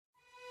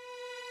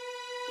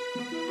Hi,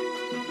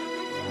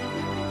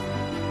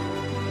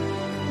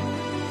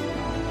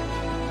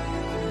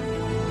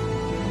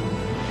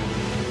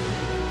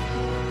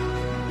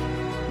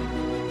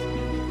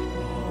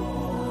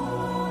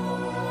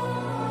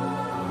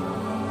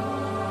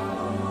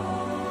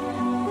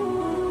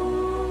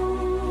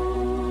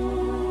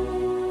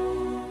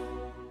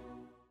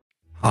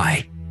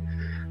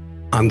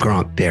 I'm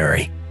Grant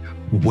Berry.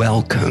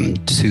 Welcome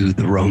to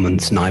the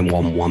Romans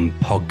 911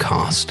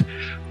 podcast.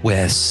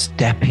 We're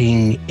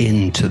stepping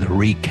into the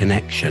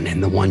reconnection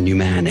in the one new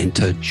man,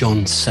 into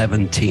John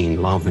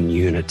 17, love and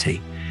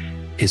unity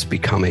is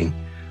becoming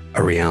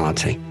a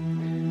reality.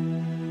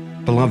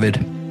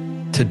 Beloved,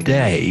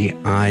 today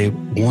I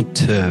want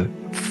to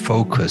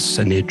focus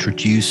and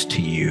introduce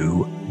to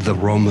you the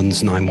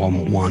Romans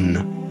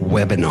 911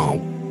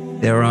 webinar.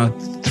 There are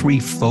three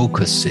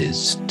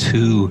focuses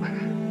to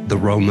the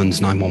Romans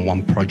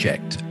 911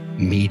 project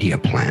media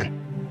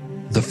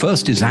plan. The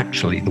first is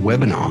actually the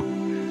webinar,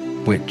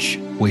 which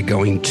we're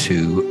going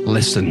to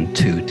listen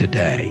to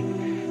today.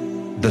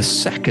 The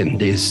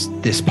second is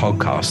this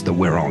podcast that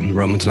we're on,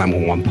 Romans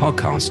 911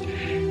 podcast.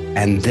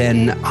 And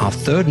then our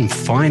third and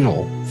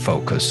final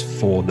focus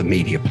for the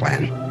media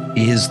plan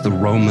is the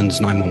Romans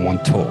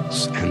 911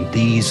 talks. And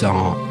these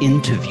are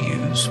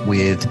interviews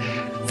with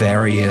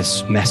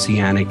various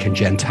Messianic and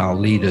Gentile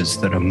leaders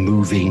that are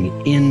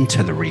moving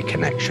into the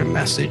reconnection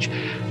message,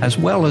 as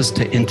well as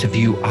to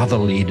interview other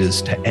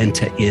leaders to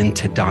enter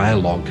into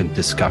dialogue and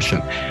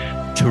discussion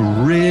to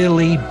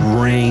really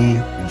bring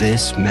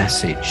this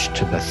message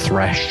to the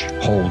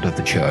threshold of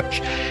the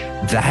church.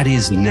 That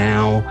is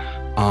now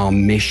our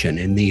mission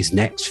in these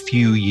next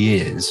few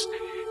years,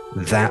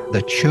 that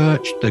the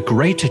church, the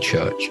greater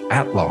church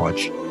at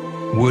large,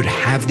 would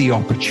have the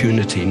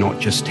opportunity not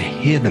just to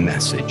hear the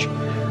message,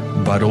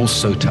 but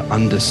also to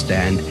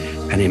understand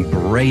and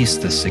embrace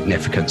the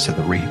significance of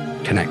the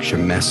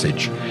reconnection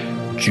message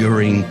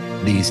during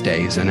these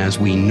days. And as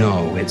we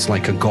know, it's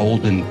like a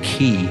golden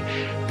key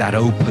that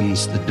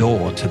opens the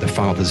door to the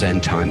Father's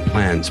end time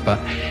plans, but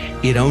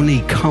it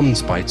only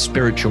comes by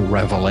spiritual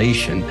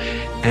revelation.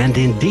 And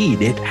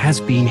indeed, it has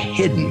been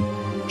hidden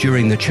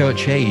during the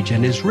church age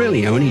and is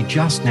really only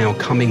just now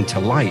coming to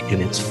light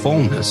in its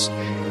fullness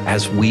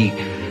as we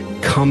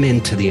come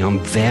into the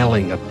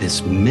unveiling of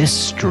this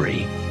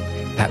mystery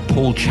that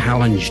Paul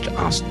challenged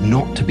us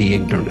not to be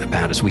ignorant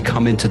about as we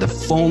come into the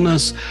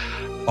fullness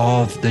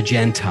of the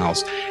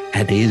Gentiles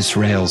and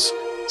Israel's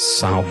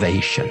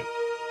salvation.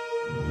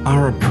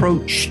 Our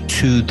approach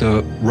to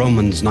the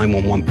Romans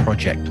 911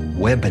 project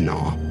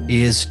webinar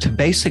is to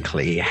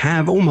basically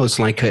have almost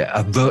like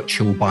a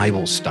virtual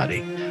Bible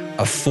study,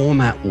 a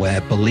format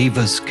where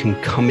believers can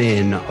come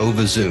in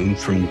over Zoom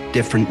from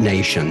different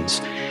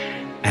nations,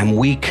 and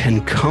we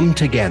can come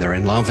together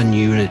in love and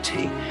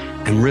unity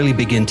and really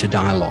begin to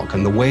dialogue.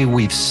 And the way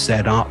we've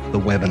set up the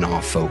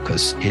webinar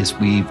focus is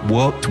we've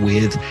worked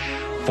with,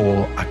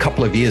 for a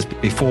couple of years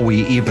before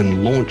we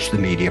even launched the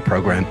media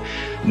program,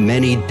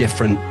 many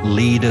different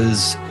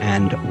leaders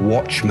and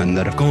watchmen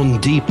that have gone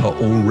deeper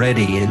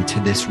already into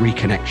this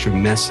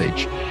reconnection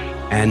message.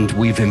 And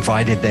we've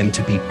invited them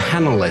to be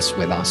panelists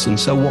with us. And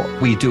so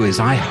what we do is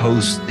I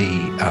host the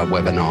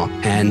webinar,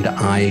 and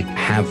I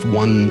have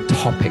one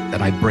topic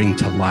that I bring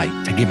to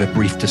light to give a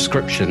brief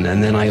description.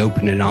 And then I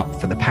open it up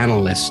for the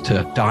panelists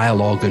to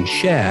dialogue and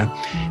share.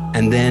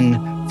 And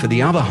then for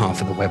the other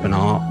half of the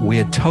webinar,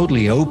 we're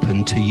totally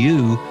open to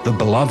you, the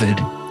beloved,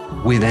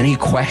 with any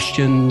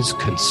questions,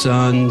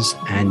 concerns,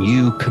 and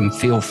you can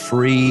feel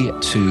free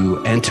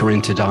to enter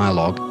into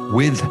dialogue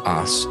with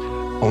us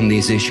on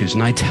these issues.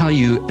 And I tell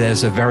you,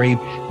 there's a very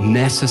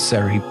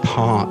necessary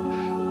part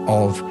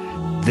of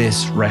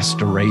this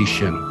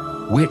restoration,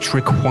 which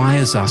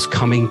requires us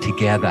coming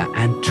together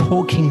and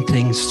talking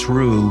things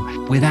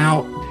through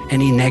without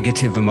any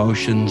negative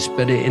emotions,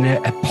 but in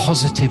a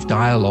positive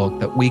dialogue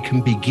that we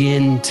can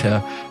begin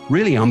to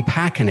really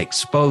unpack and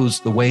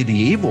expose the way the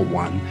evil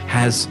one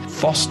has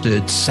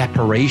fostered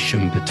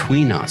separation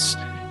between us.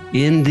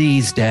 In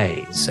these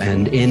days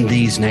and in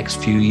these next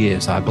few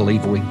years, I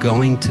believe we're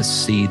going to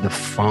see the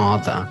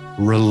Father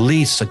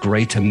release a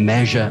greater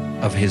measure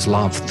of his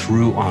love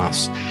through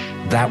us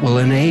that will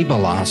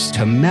enable us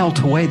to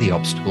melt away the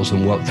obstacles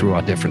and work through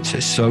our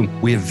differences. So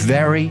we're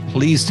very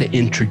pleased to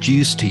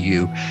introduce to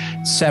you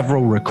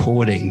several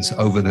recordings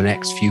over the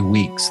next few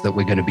weeks that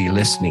we're going to be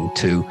listening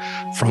to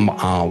from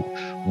our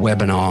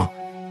webinar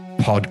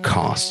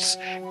podcasts.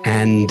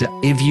 And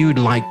if you'd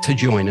like to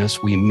join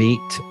us, we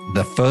meet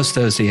the first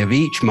Thursday of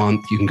each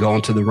month. You can go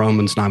onto the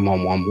Romans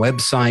 911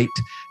 website,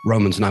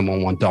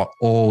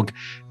 romans911.org,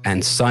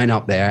 and sign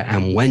up there.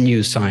 And when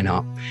you sign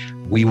up,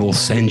 we will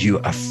send you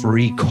a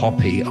free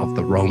copy of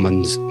the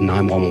Romans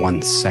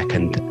 911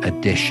 second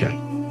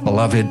edition.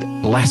 Beloved,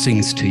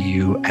 blessings to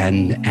you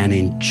and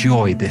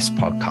enjoy this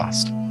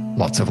podcast.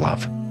 Lots of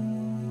love.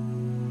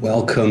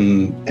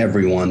 Welcome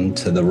everyone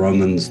to the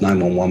Romans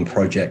 911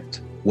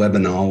 Project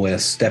webinar. We're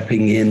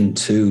stepping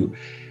into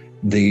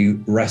the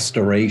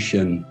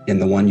restoration in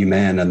the one new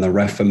man, and the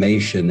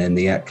reformation in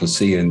the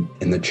ecclesia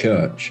in the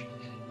church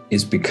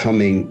is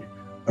becoming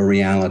a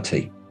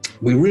reality.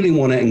 We really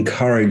want to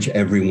encourage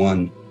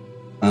everyone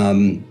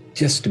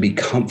just to be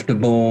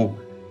comfortable.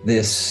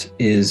 This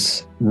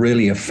is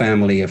really a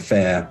family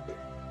affair.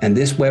 And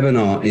this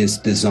webinar is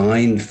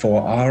designed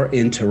for our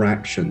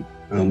interaction.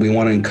 We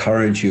want to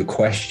encourage your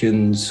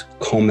questions,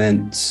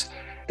 comments.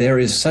 There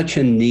is such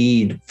a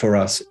need for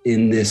us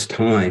in this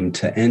time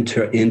to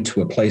enter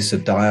into a place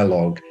of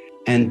dialogue.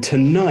 And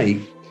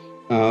tonight,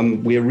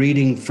 we're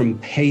reading from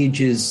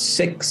pages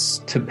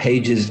 6 to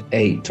pages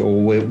 8,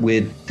 or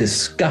we're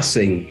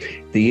discussing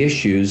the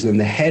issues, and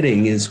the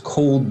heading is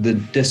called the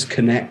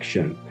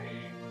Disconnection.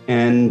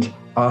 And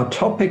our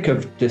topic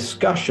of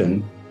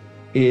discussion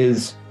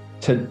is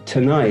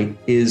tonight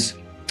is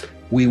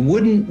we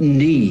wouldn't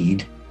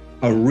need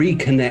a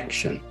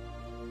reconnection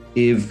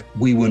if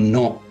we were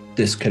not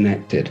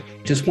disconnected.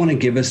 Just want to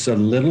give us a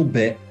little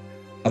bit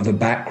of a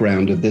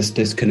background of this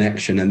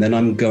disconnection, and then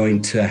I'm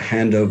going to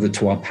hand over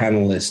to our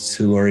panelists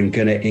who are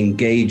going to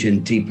engage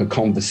in deeper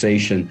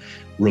conversation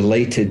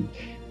related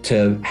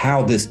to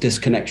how this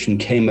disconnection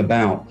came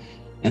about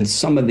and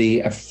some of the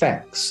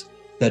effects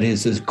that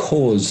it has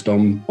caused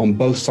on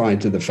both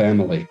sides of the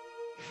family.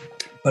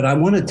 But I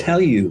want to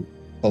tell you,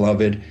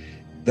 beloved,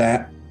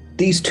 that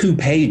these 2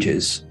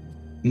 pages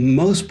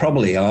most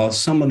probably are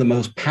some of the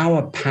most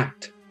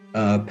power-packed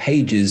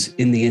pages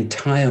in the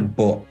entire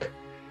book.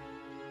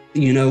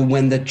 You know,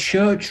 when the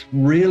church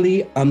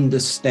really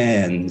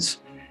understands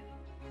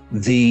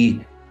the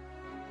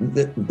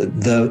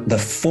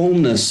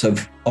fullness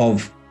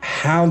of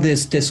how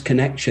this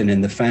disconnection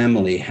in the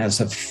family has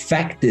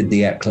affected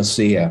the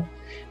ecclesia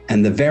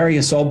and the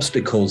various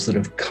obstacles that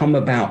have come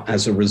about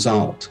as a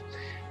result,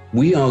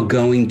 we are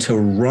going to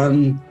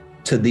run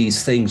to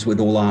these things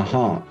with all our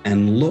heart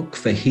and look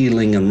for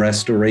healing and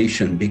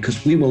restoration,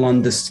 because we will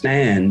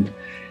understand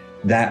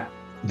that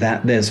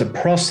there's a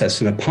process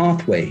and a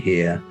pathway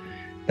here,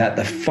 that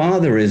the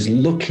Father is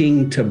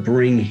looking to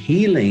bring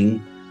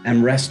healing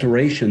and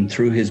restoration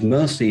through his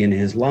mercy and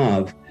his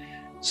love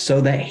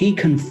so that he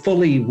can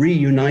fully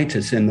reunite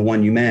us in the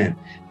one new man.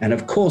 And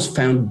of course,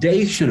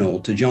 foundational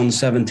to John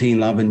 17,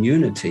 love and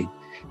unity,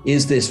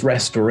 is this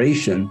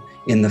restoration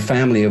in the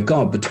family of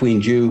God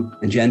between Jew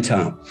and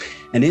Gentile.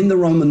 And in the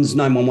Romans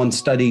 911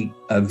 study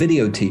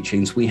video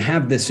teachings, we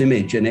have this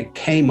image, and it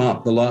came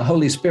up, the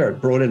Holy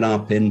Spirit brought it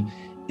up in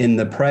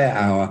the prayer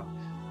hour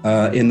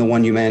in the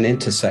one new man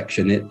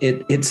intersection.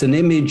 It's an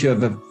image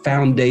of a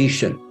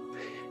foundation,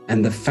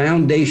 and the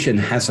foundation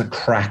has a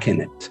crack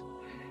in it.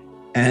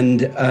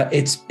 And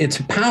it's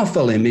a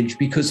powerful image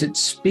because it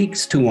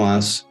speaks to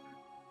us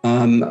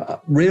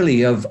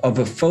really of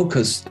a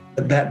focus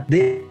that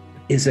there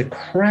is a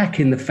crack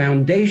in the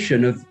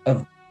foundation of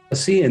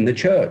in the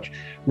church.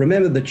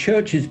 Remember, the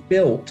church is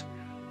built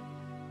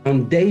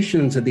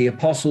foundations of the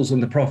apostles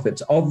and the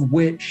prophets, of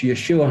which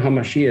Yeshua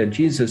HaMashiach,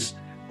 Jesus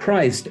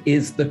Christ,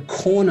 is the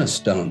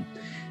cornerstone.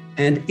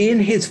 And in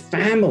his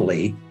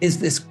family is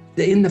this,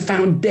 in the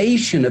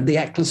foundation of the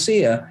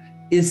ecclesia,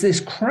 is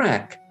this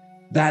crack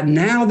that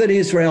now that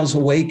Israel's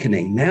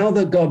awakening, now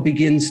that God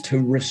begins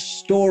to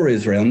restore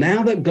Israel,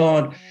 now that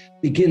God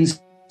begins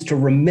to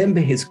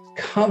remember his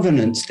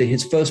covenants to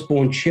his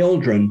firstborn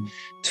children,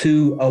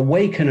 to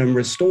awaken and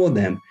restore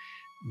them,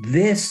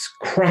 this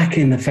crack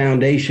in the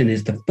foundation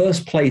is the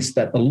first place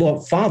that the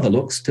Lord Father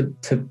looks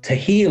to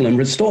heal and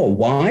restore.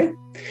 Why?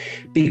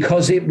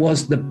 Because it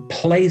was the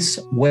place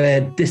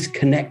where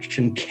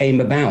disconnection came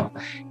about.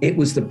 It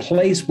was the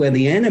place where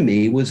the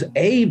enemy was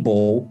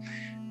able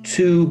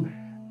to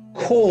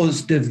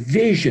cause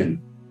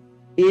division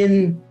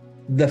in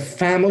the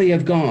family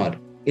of God,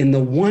 in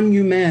the one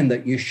new man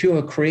that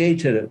Yeshua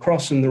created at the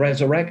cross and the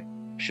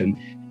resurrection.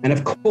 And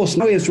of course,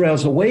 now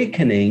Israel's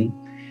awakening,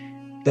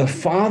 the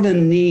Father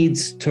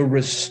needs to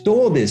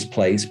restore this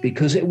place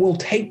because it will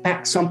take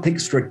back something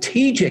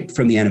strategic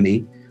from the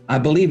enemy, I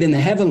believe in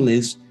the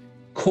heavenlies,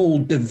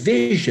 called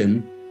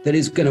division, that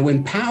is going to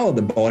empower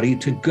the body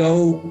to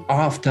go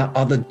after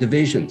other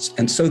divisions.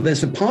 And so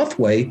there's a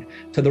pathway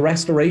to the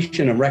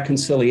restoration and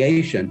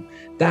reconciliation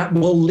that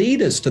will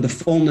lead us to the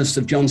fullness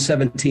of John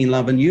 17,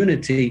 love and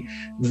unity,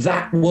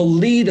 that will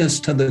lead us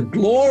to the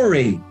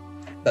glory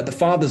that the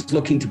Father's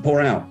looking to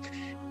pour out.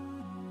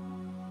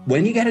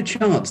 When you get a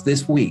chance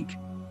this week,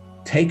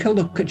 take a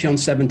look at John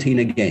 17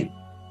 again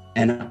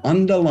and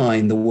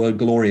underline the word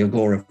glory or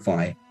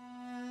glorify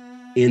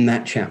in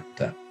that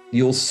chapter.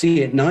 You'll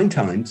see it 9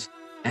 times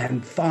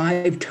and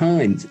 5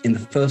 times in the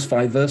first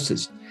 5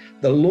 verses.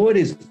 The Lord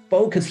is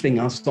focusing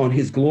us on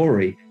his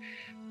glory,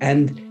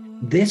 and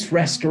this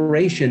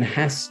restoration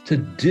has to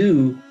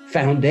do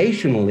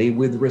foundationally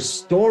with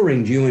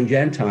restoring Jew and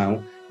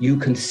Gentile. You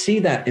can see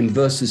that in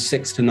verses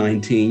 6 to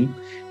 19.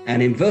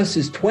 And in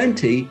verses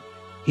 20,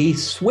 he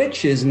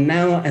switches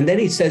now, and then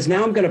he says,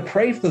 now I'm going to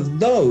pray for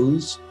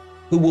those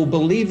who will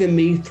believe in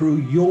me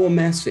through your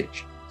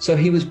message. So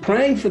he was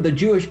praying for the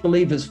Jewish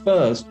believers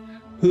first,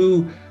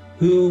 who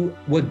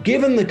were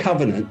given the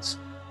covenants,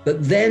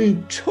 but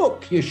then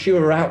took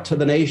Yeshua out to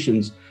the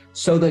nations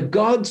so that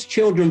God's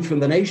children from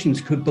the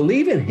nations could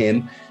believe in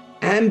him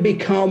and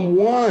become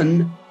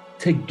one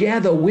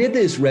together with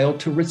Israel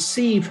to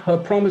receive her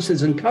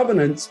promises and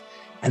covenants.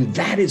 And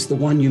that is the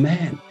one new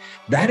man.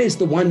 That is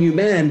the one new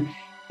man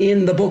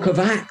in the book of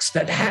Acts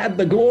that had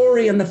the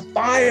glory and the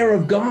fire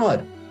of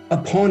God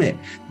upon it.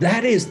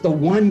 That is the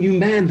one new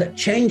man that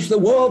changed the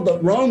world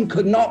that Rome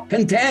could not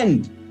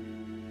contend.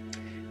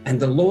 And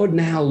the Lord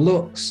now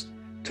looks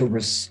to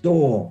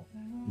restore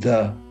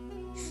the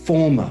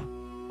former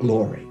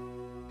glory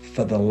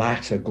for the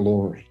latter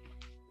glory.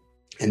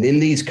 And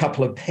in these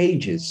couple of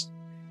pages,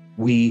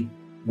 we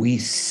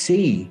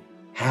see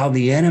how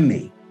the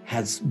enemy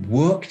has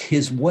worked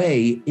his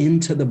way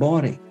into the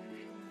body.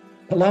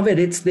 Beloved,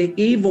 it's the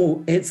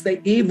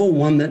evil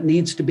one that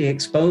needs to be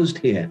exposed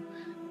here.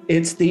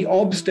 It's the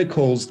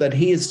obstacles that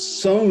he has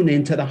sown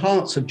into the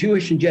hearts of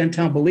Jewish and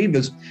Gentile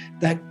believers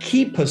that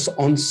keep us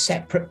on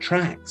separate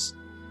tracks.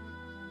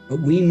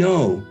 But we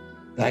know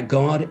that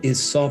God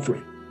is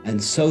sovereign.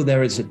 And so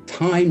there is a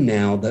time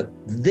now that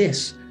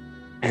this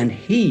and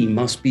he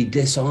must be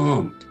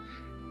disarmed.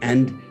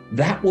 And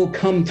that will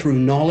come through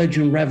knowledge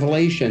and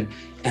revelation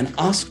and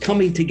us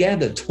coming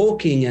together,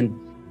 talking and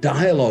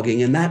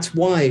dialoguing. And that's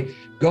why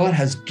God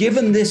has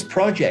given this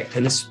project,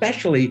 and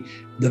especially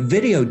the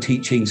video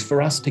teachings,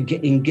 for us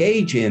to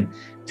engage in,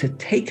 to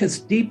take us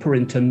deeper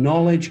into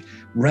knowledge,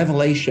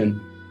 revelation,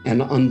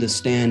 and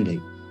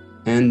understanding.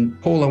 And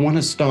Paul, I want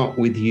to start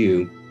with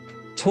you.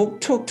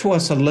 Talk to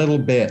us a little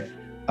bit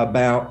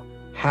about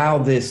how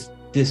this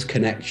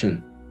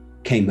disconnection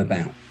came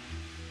about.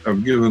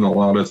 I've given a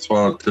lot of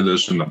thought to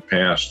this in the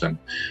past, and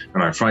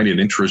I find it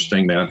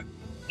interesting that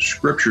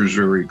Scripture is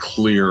very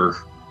clear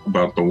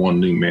about the one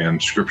new man.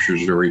 Scripture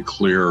is very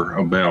clear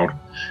about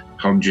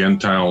how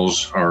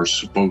Gentiles are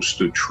supposed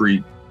to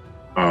treat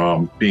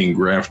being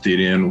grafted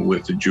in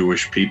with the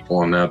Jewish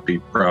people and not be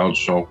proud.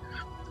 So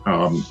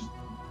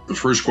the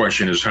first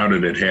question is, how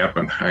did it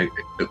happen?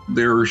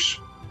 There's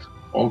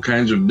all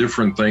kinds of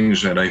different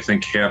things that I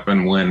think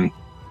happen when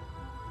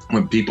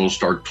people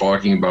start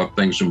talking about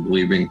things and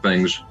believing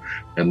things,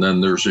 and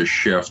then there's a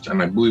shift.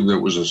 And I believe there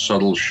was a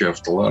subtle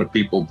shift. A lot of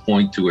people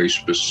point to a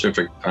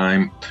specific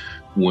time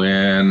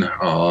when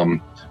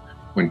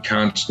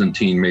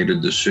Constantine made a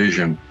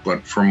decision.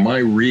 But from my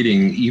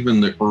reading,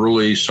 even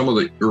some of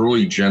the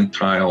early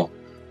Gentile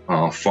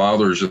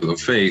fathers of the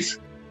faith,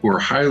 who are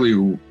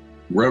highly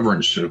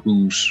reverenced,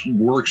 whose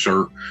works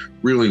are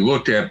really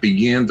looked at,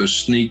 began to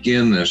sneak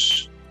in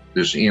this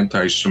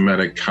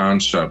anti-Semitic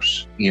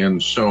concepts.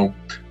 And so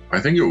I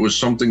think it was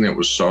something that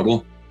was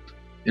subtle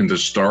in the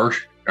start.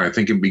 I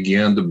think it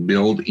began to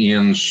build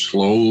in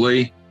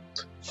slowly.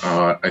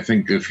 I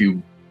think if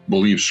you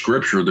believe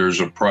Scripture,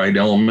 there's a pride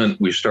element.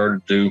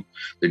 The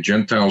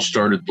Gentiles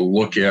started to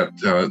look at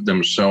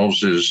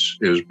themselves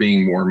as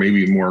being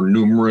maybe more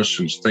numerous,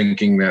 and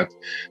thinking that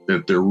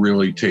they're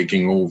really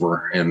taking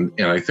over. And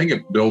I think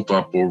it built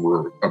up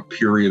over a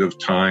period of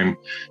time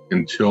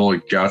until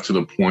it got to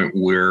the point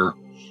where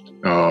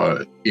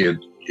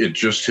it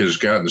just has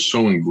gotten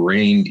so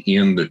ingrained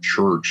in the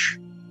church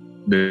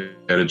that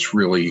it's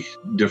really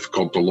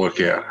difficult to look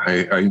at.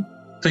 I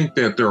think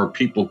that there are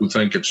people who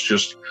think it's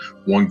just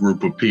one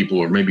group of people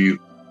or maybe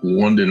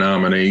one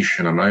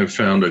denomination, and I've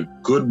found a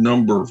good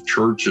number of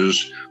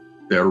churches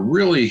that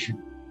really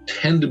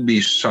tend to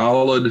be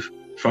solid,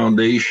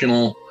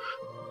 foundational,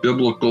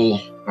 biblical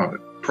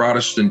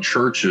Protestant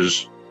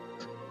churches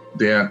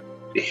that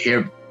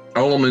have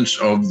elements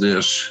of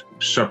this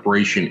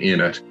separation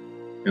in it.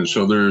 And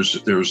so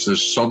there's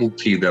this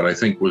subtlety that I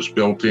think was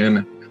built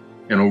in,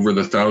 and over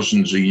the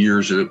thousands of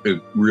years,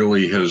 it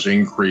really has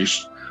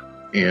increased,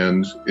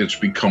 and it's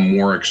become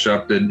more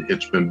accepted.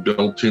 It's been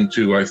built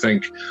into, I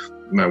think,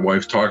 my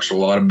wife talks a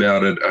lot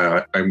about it.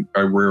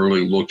 I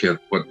rarely look at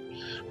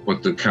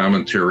what the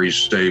commentaries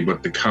say,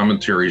 but the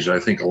commentaries, I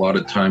think, a lot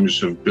of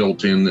times have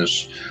built in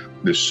this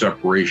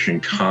separation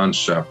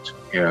concept.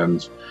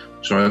 And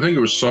so I think it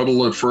was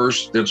subtle at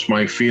first. That's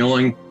my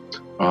feeling.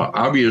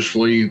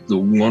 Obviously, the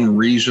one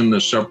reason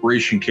the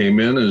separation came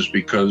in is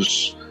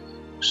because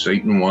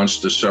Satan wants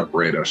to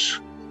separate us.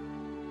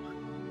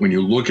 When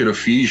you look at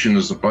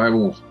Ephesians, the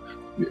Bible,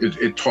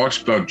 it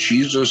talks about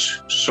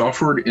Jesus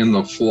suffered in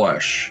the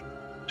flesh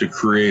to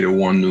create a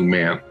one new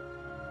man.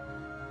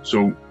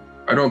 So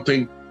I don't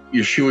think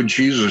Yeshua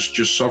Jesus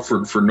just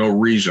suffered for no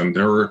reason.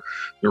 There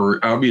were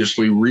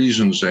obviously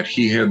reasons that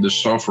he had to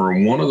suffer.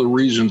 And one of the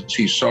reasons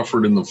he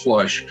suffered in the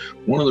flesh,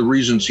 one of the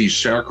reasons he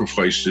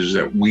sacrificed, is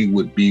that we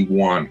would be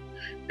one.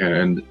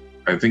 And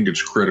I think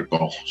it's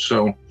critical.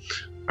 So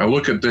I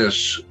look at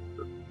this.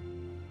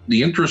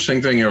 The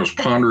interesting thing I was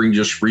pondering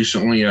just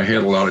recently, I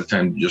had a lot of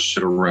time to just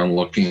sit around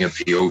looking at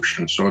the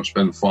ocean, so it's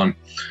been fun.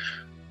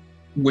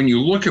 When you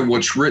look at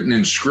what's written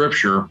in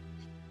Scripture,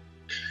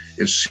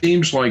 it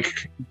seems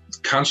like the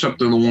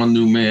concept of the one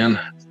new man,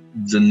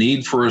 the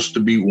need for us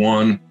to be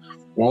one,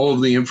 all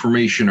of the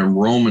information in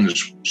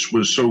Romans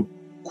was so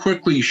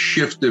quickly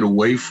shifted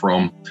away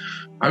from.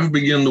 I've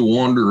begun to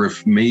wonder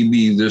if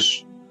maybe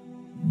this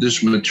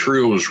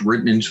material is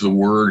written into the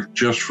Word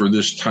just for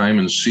this time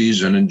and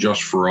season and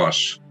just for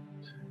us.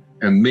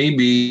 And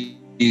maybe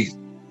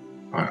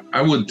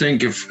I would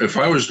think if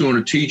I was doing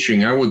a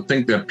teaching, I would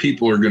think that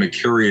people are going to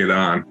carry it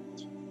on.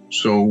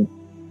 So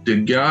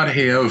did God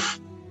have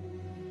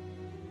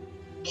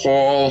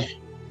Paul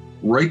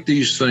write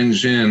these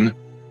things in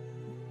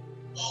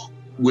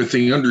with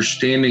the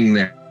understanding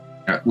that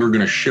we're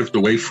going to shift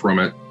away from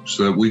it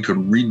so that we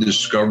could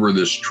rediscover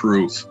this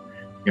truth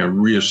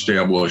and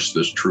reestablish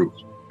this truth?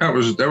 That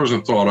was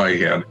a thought I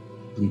had.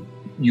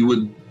 You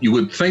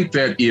would think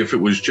that if it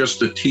was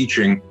just a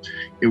teaching,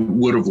 it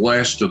would have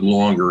lasted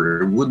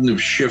longer. It wouldn't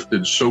have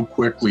shifted so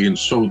quickly and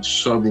so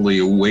subtly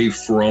away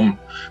from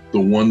the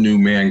one new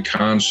man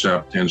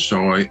concept. And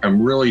so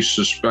I'm really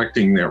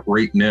suspecting that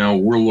right now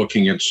we're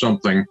looking at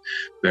something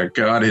that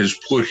God has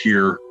put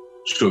here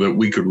so that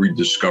we could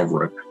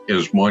rediscover it,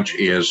 as much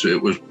as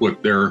it was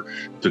put there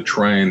to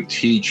try and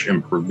teach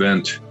and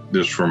prevent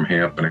this from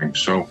happening.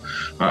 So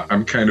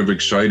I'm kind of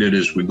excited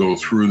as we go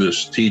through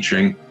this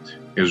teaching,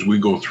 as we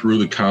go through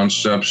the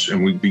concepts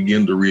and we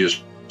begin to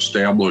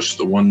reestablish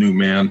the one new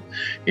man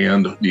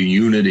and the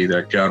unity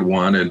that God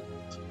wanted.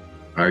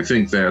 I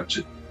think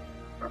that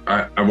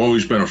I've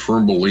always been a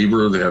firm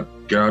believer that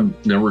God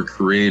never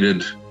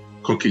created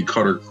cookie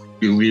cutter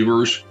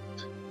believers,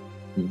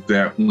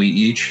 that we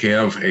each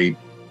have a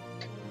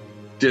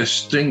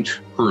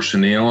distinct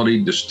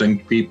personality,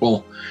 distinct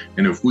people.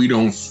 And if we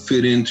don't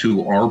fit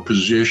into our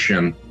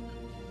position,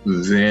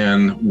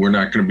 then we're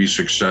not going to be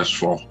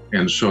successful.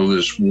 And so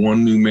this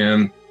one new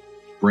man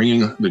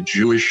bringing the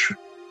Jewish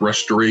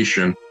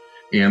restoration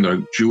and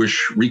a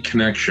Jewish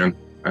reconnection,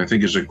 I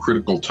think, is a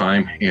critical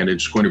time, and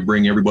it's going to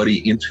bring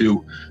everybody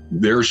into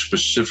their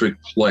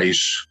specific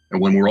place.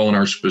 And when we're all in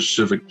our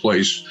specific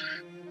place,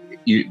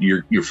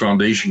 your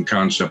foundation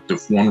concept,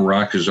 if one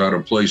rock is out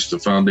of place, the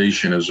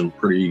foundation is in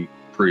pretty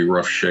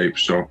rough shape.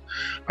 So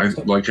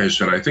like I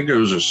said, I think it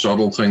was a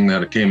subtle thing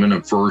that it came in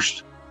at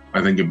first.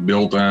 I think it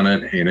built on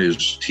it, and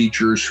as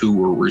teachers who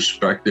were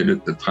respected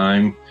at the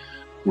time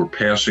were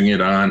passing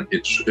it on,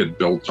 it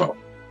built up.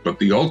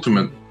 But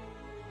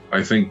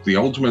I think the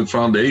ultimate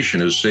foundation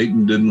is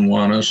Satan didn't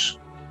want us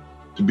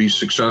to be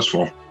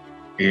successful.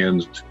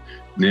 And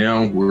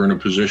now we're in a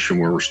position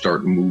where we're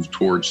starting to move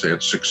towards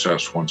that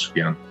success once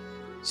again.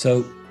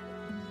 So,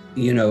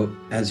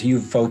 as you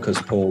focus,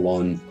 Paul,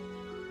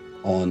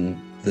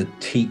 on the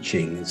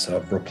teachings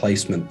of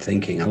replacement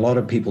thinking, a lot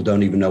of people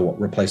don't even know what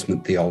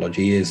replacement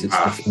theology is. It's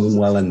defined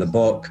well in the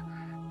book.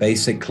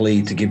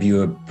 Basically, to give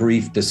you a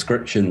brief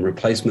description,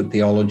 replacement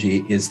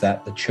theology is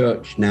that the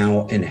church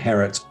now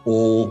inherits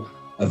all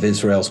of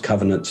Israel's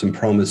covenants and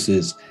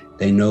promises.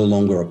 They no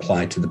longer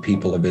apply to the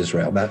people of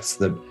Israel. That's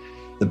the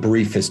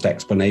briefest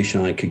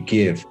explanation I could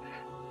give.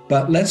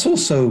 But let's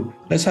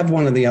have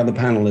one of the other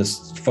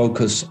panelists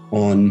focus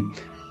on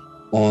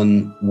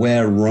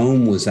where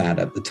Rome was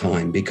at the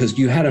time, because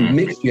you had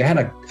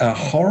a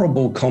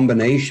horrible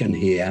combination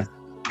here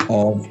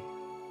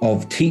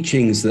of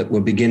teachings that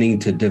were beginning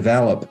to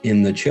develop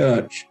in the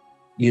church,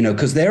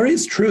 because there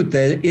is truth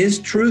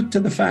to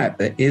the fact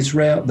that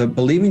Israel, the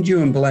believing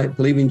Jew and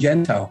believing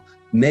Gentile,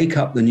 make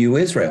up the new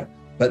Israel,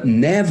 but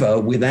never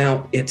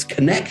without its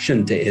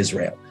connection to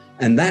Israel.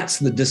 And that's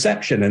the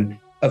deception. And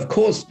of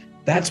course,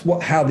 that's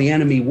how the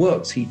enemy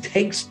works. He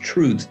takes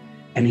truth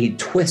and he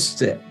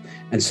twists it.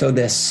 And so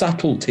there's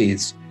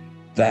subtleties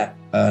that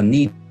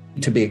need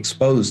to be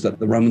exposed that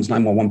the Romans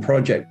 911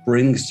 Project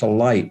brings to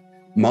light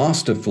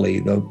masterfully.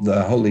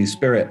 The Holy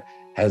Spirit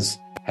has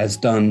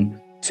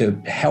done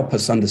to help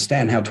us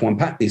understand how to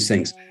unpack these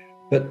things.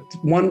 But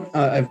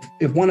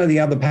if one of the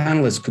other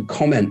panelists could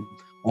comment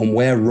on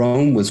where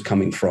Rome was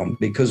coming from,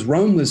 because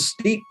Rome was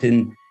steeped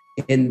in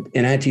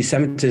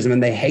anti-Semitism,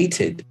 and they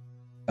hated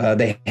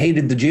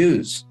the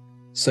Jews.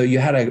 So you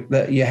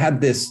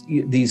had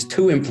these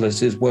two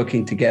influences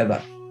working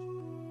together.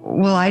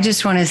 Well, I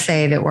just want to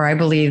say that where I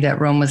believe that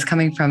Rome was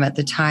coming from at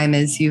the time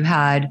is you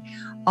had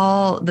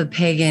all the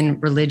pagan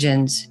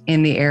religions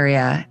in the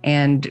area,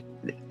 and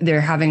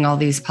they're having all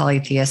these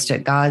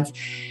polytheistic gods.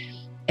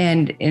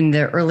 And in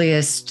the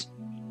earliest,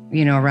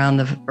 around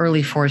the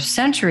early 4th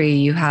century,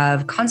 you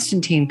have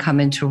Constantine come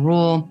into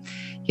rule.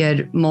 You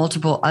had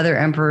multiple other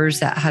emperors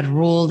that had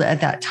ruled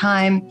at that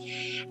time.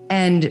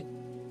 And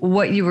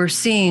what you were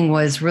seeing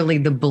was really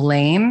the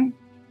blame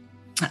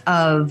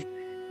of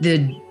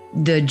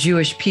the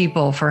Jewish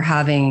people for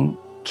having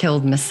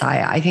killed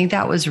Messiah. I think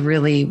that was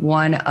really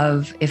one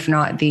of, if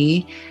not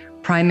the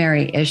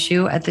primary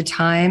issue at the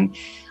time,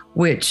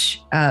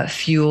 which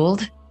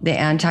fueled the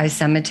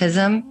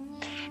anti-Semitism.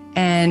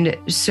 And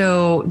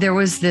so there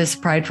was this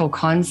prideful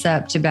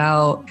concept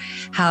about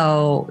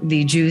how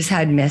the Jews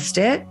had missed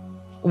it,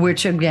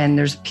 which again,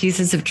 there's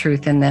pieces of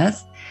truth in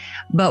this,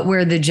 but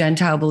where the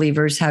Gentile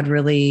believers had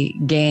really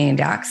gained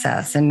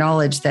access and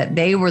knowledge that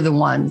they were the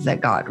ones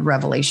that got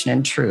revelation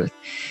and truth.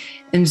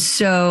 And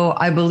so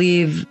I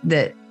believe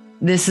that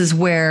this is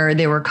where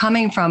they were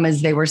coming from,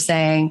 as they were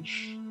saying,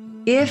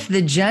 if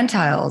the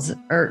Gentiles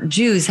or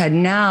Jews had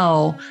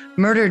now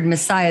murdered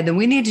Messiah, then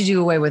we need to do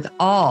away with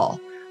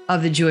all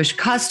of the Jewish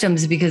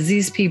customs, because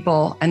these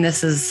people, and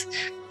this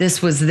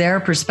was their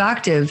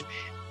perspective,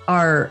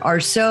 are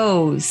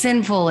so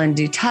sinful and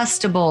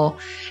detestable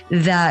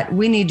that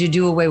we need to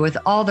do away with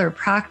all their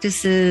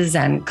practices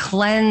and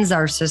cleanse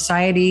our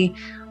society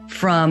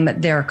from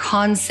their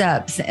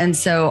concepts. And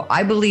so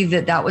I believe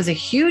that that was a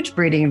huge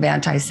breeding of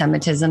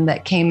anti-Semitism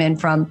that came in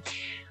from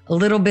a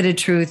little bit of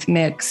truth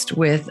mixed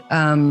with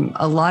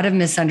a lot of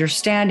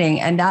misunderstanding.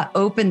 And that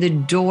opened the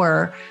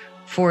door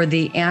for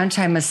the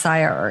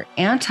anti-Messiah or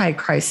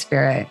anti-Christ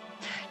spirit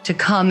to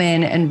come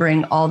in and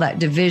bring all that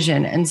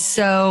division. And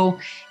so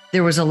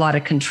there was a lot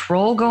of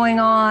control going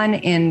on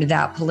in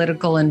that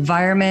political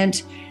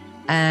environment,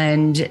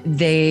 and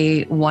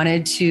they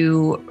wanted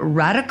to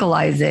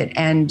radicalize it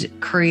and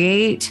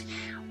create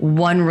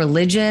one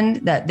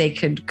religion that they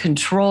could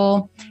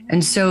control.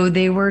 And so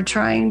they were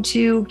trying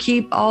to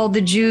keep all the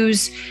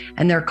Jews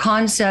and their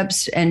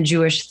concepts and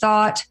Jewish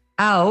thought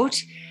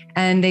out.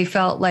 And they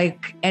felt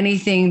like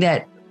anything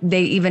that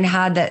they even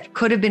had that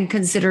could have been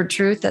considered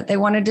truth, that they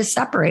wanted to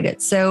separate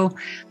it. So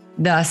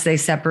thus they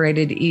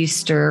separated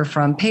Easter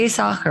from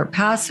Pesach or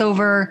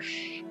Passover.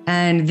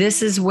 And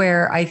this is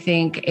where I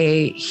think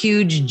a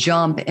huge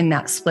jump in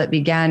that split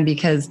began,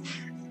 because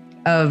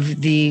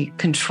of the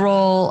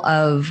control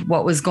of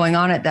what was going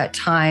on at that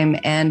time,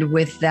 and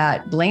with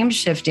that blame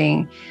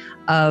shifting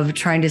of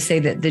trying to say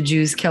that the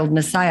Jews killed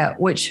Messiah,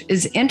 which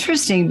is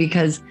interesting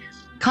because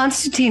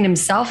Constantine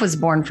himself was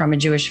born from a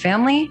Jewish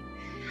family,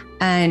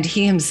 and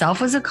he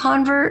himself was a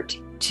convert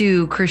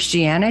to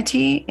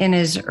Christianity in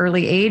his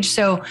early age.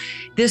 So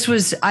this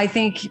was, I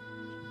think,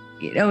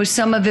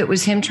 some of it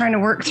was him trying to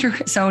work through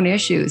his own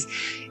issues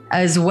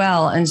as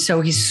well. And so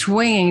he's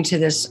swinging to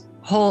this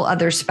whole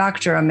other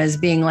spectrum as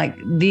being like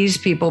these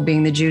people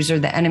being the Jews are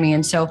the enemy.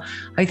 And so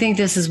I think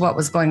this is what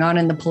was going on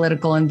in the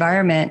political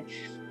environment,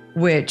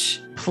 which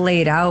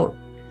played out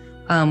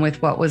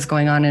with what was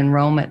going on in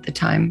Rome at the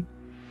time.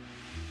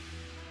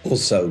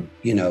 Also,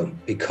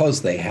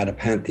 because they had a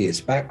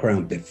pantheist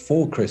background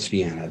before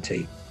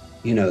Christianity,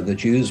 the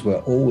Jews were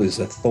always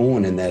a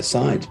thorn in their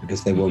sides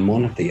because they were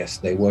monotheists.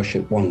 They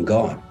worshiped one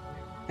God,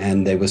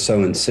 and they were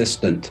so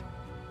insistent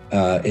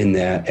in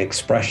their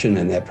expression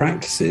and their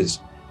practices.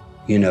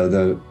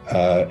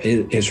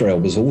 Israel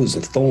was always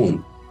a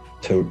thorn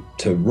to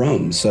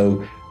Rome.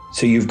 So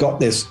you've got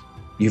this.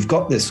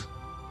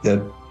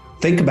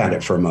 Think about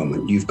it for a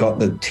moment. You've got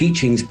the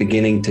teachings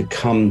beginning to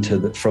come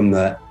from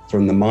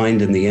the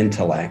mind and the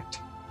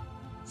intellect,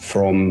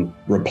 from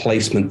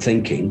replacement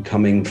thinking,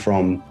 coming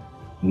from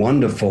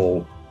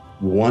wonderful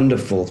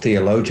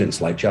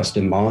theologians like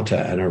Justin Martyr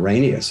and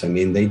Irenaeus. I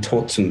mean, they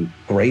taught some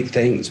great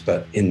things,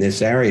 but in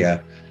this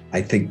area,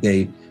 I think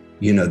they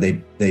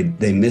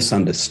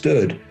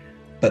misunderstood.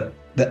 But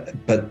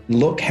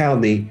look how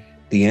the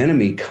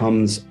enemy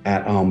comes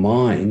at our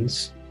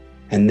minds,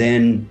 and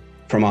then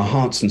from our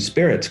hearts and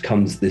spirits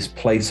comes this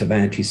place of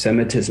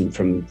anti-Semitism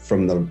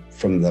from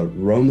the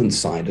Roman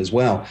side as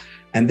well.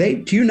 And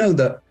do you know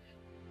that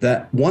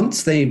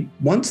once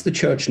the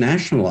church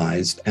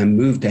nationalized and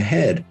moved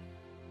ahead,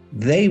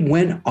 they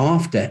went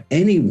after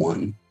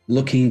anyone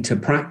looking to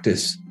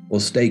practice or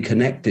stay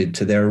connected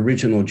to their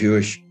original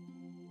Jewish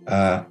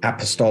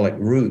apostolic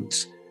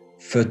roots.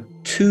 For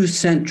 2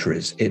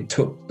 centuries, it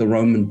took the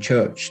Roman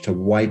church to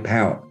wipe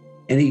out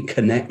any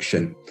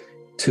connection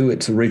to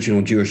its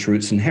original Jewish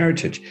roots and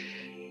heritage.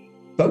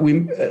 But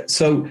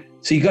so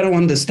you got to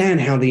understand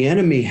how the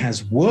enemy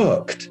has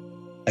worked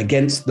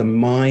against the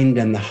mind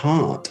and the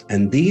heart.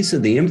 And these are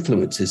the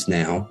influences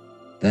now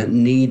that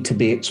need to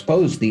be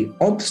exposed, the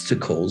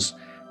obstacles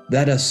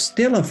that are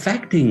still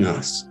affecting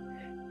us,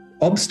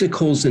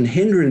 obstacles and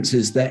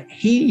hindrances that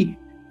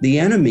the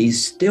enemy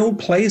still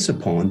plays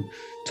upon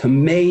to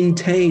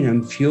maintain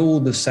and fuel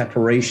the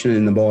separation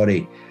in the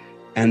body.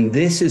 And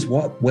this is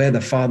where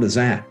the Father's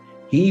at.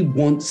 He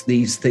wants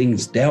these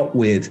things dealt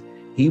with.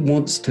 He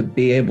wants to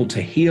be able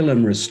to heal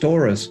and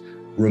restore us,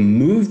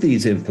 remove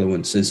these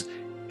influences,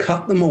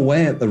 cut them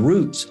away at the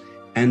roots,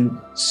 and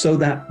so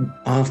that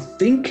our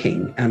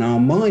thinking and our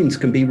minds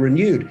can be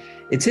renewed.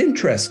 It's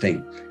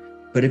interesting,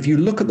 but if you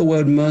look at the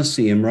word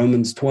mercy in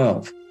Romans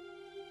 12,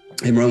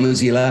 in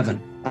Romans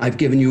 11, I've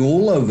given you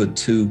all over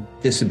to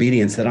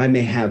disobedience that I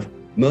may have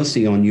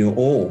mercy on you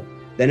all.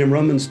 Then in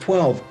Romans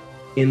 12,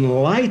 in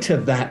light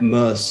of that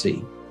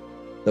mercy,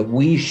 that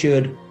we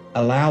should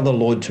allow the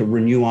Lord to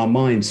renew our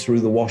minds through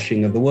the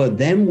washing of the word,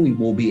 then we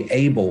will be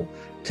able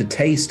to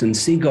taste and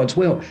see God's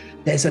will.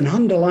 There's an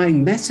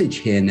underlying message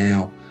here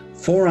now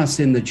for us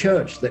in the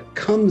church that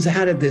comes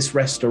out of this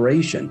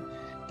restoration,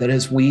 that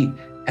as we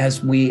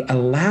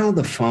allow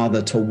the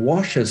Father to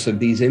wash us of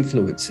these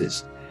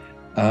influences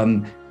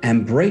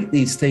and break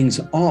these things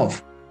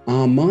off,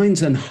 our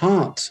minds and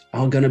hearts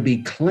are going to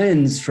be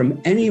cleansed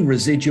from any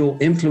residual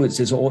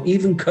influences or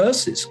even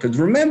curses. Because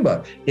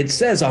remember, it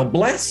says, I'll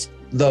bless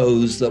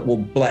those that will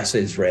bless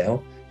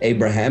Israel,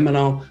 Abraham, and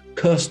I'll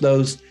curse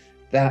those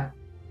that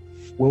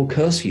will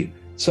curse you.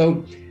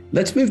 So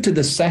let's move to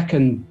the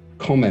second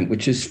comment,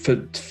 which is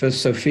for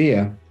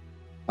Sophia,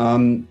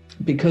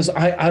 because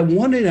I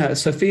wanted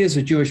Sophia's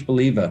a Jewish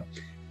believer,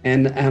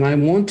 and I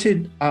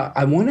wanted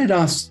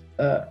us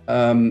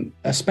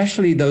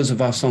especially those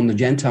of us on the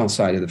Gentile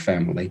side of the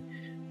family,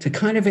 to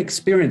kind of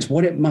experience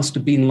what it must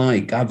have been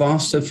like. I've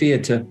asked Sophia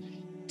to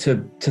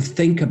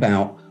think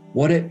about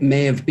what it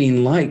may have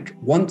been like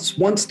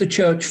once the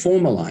church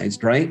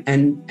formalized, right?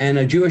 And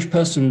a Jewish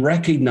person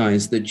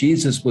recognized that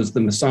Jesus was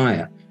the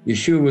Messiah,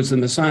 Yeshua was the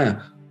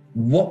Messiah.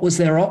 What was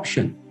their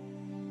option?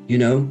 You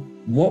know,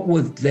 what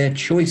were their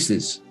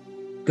choices?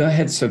 Go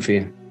ahead,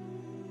 Sophia.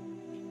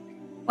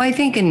 Well, I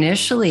think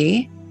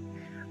initially,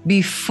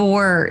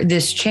 before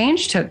this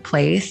change took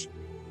place,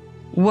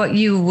 what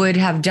you would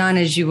have done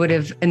is you would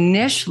have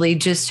initially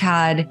just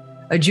had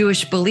a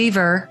Jewish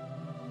believer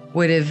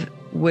would have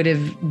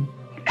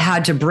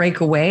had to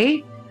break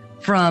away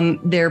from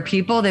their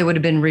people. They would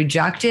have been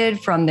rejected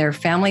from their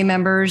family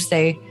members.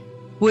 They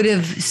would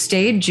have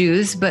stayed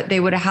Jews, but they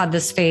would have had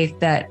this faith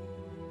that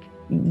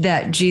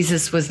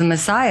Jesus was the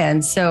Messiah.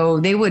 And so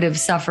they would have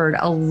suffered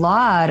a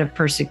lot of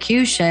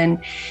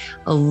persecution,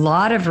 a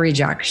lot of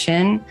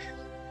rejection,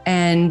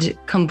 and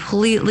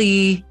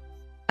completely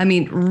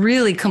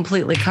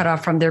cut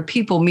off from their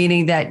people,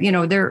 meaning that, you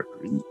know,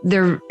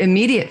 their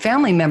immediate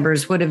family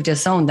members would have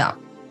disowned them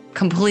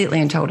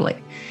completely and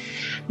totally.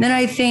 Then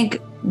I think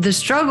the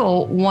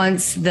struggle,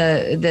 once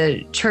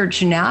the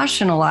church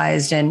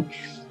nationalized and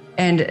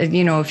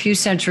you know, a few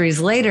centuries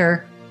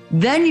later,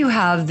 then you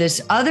have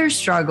this other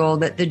struggle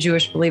that the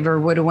Jewish believer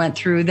would have went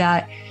through,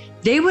 that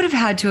they would have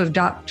had to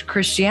adopt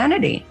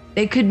Christianity.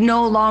 They could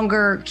no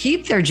longer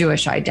keep their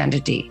Jewish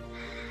identity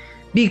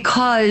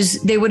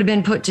because they would have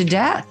been put to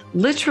death,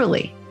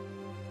 literally.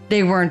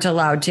 They weren't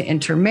allowed to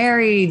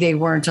intermarry. They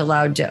weren't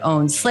allowed to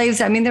own slaves.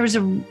 I mean, there was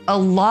a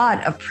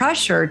lot of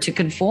pressure to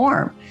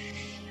conform.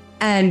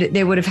 And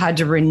they would have had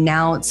to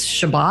renounce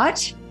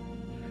Shabbat,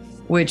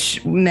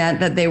 which meant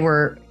that they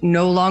were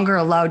no longer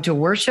allowed to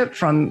worship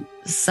from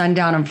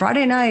sundown on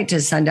Friday night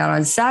to sundown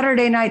on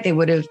Saturday night. They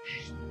would have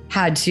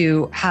had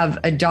to have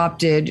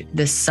adopted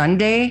the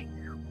Sunday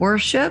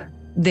worship.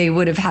 They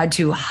would have had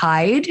to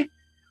hide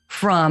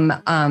from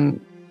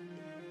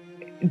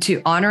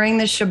to honoring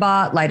the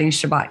Shabbat, lighting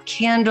Shabbat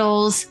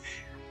candles,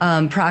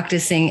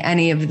 practicing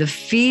any of the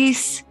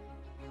feasts.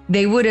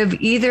 They would have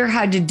either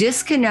had to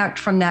disconnect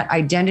from that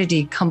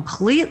identity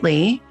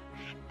completely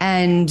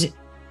and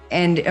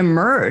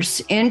immerse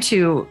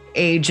into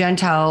a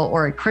Gentile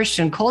or a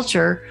Christian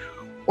culture,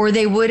 or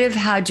they would have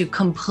had to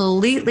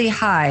completely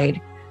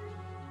hide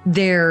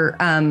their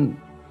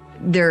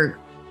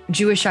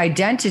Jewish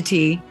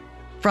identity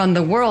from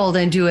the world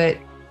and do it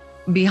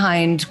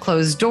behind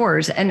closed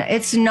doors. And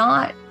it's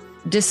not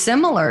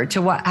dissimilar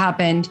to what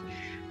happened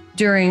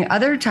during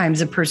other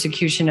times of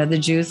persecution of the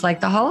Jews, like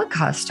the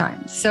Holocaust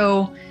times.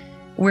 So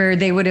where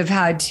they would have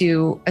had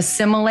to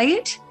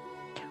assimilate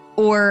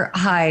or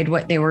hide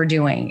what they were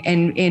doing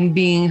and in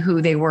being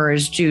who they were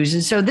as Jews.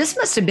 And so this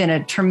must have been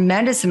a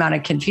tremendous amount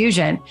of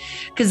confusion,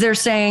 because they're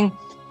saying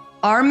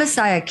our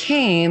Messiah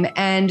came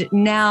and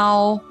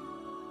now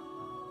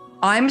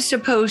I'm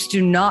supposed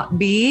to not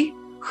be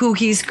who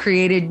he's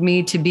created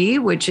me to be,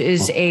 which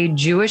is a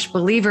Jewish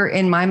believer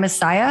in my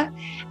Messiah.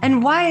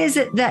 And why is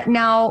it that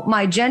now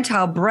my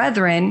Gentile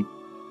brethren,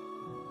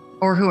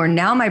 or who are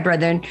now my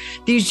brethren,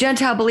 these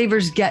Gentile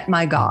believers get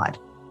my God?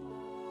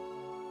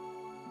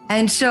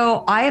 And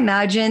so I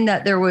imagine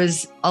that there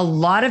was a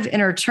lot of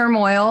inner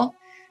turmoil.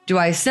 Do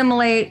I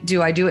assimilate?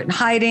 Do I do it in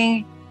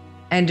hiding?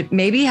 And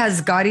maybe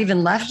has God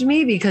even left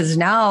me? Because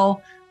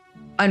now,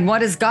 and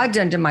what has God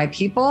done to my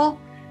people?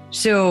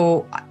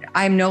 So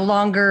I'm no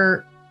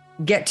longer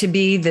get to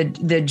be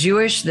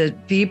the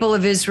people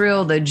of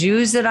Israel, the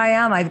Jews that I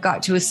am. I've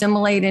got to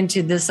assimilate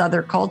into this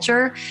other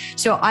culture.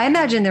 So I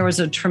imagine there was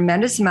a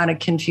tremendous amount of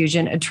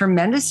confusion, a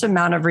tremendous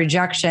amount of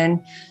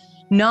rejection,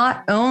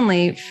 not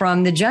only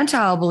from the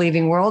Gentile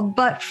believing world,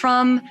 but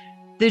from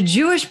the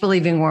Jewish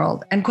believing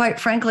world. And quite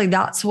frankly,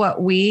 that's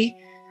what we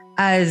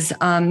as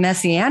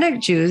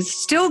Messianic Jews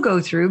still go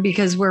through,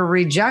 because we're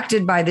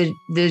rejected by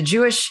the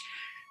Jewish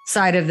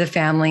side of the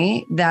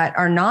family that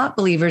are not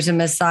believers in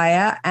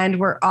Messiah, and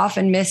we're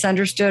often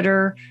misunderstood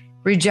or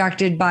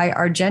rejected by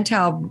our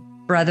Gentile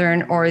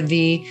brethren or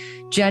the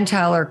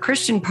Gentile or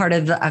Christian part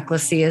of the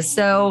ecclesia.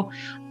 So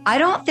I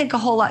don't think a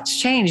whole lot's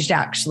changed,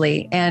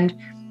 actually. And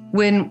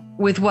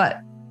with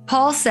what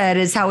Paul said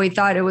is how he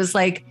thought it was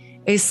like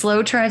a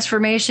slow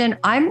transformation.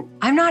 I'm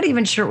not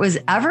even sure it was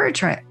ever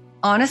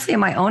honestly, in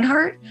my own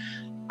heart,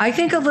 I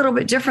think a little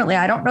bit differently.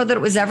 I don't know that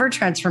it was ever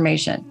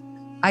transformation.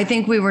 I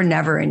think we were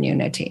never in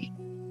unity,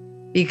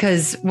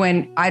 because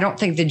I don't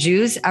think the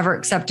Jews ever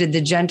accepted the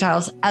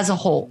Gentiles as a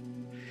whole.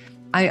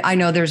 I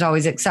know there's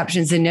always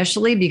exceptions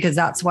initially, because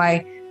that's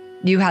why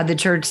you had the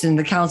church and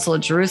the Council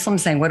of Jerusalem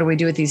saying, what do we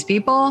do with these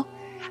people?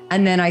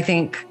 And then I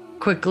think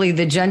quickly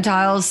the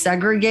Gentiles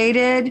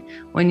segregated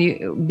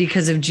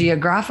because of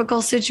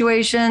geographical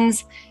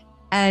situations.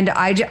 And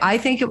I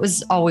think it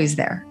was always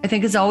there. I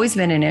think it's always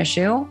been an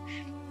issue.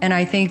 And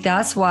I think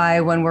that's why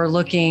when we're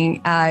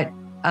looking at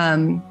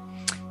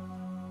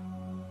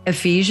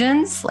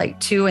Ephesians, like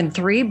 2 and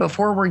 3,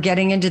 before we're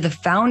getting into the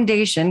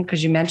foundation,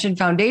 because you mentioned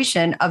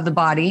foundation of the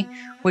body,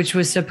 which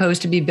was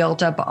supposed to be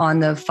built up on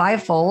the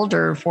fivefold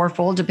or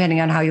fourfold, depending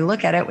on how you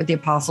look at it, with the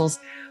apostles,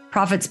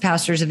 prophets,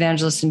 pastors,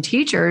 evangelists, and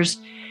teachers.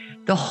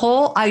 The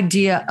whole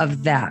idea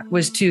of that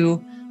was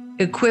to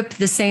equip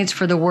the saints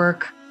for the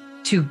work,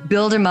 to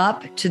build them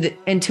up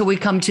until we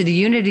come to the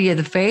unity of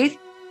the faith,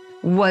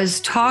 was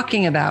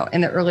talking about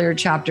in the earlier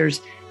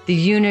chapters, the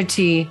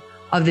unity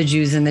of the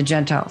Jews and the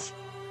Gentiles.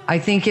 I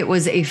think it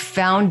was a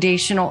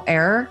foundational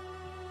error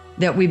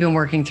that we've been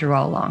working through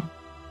all along.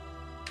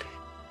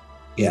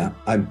 Yeah,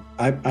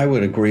 I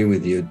would agree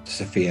with you,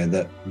 Sophia,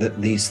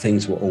 that these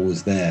things were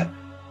always there.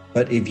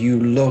 But if you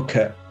look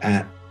at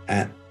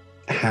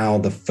how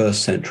the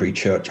first century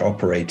church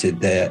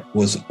operated, there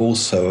was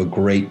also a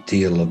great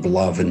deal of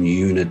love and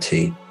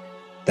unity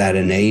that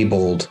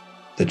enabled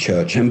the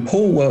church. And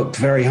Paul worked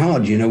very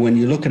hard. You know, when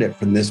you look at it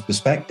from this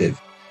perspective,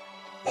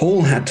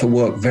 Paul had to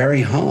work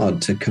very hard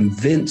to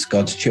convince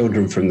God's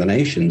children from the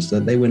nations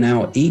that they were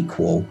now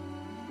equal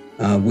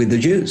with the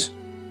Jews.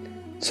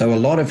 So a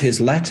lot of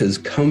his letters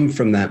come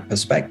from that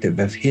perspective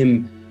of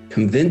him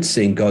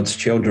convincing God's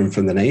children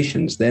from the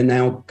nations. They're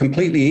now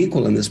completely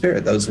equal in the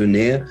spirit. Those who are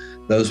near,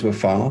 those who are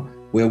far,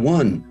 we're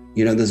one.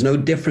 You know, there's no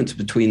difference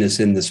between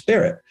us in the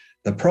spirit.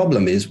 The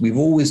problem is we've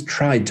always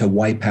tried to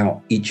wipe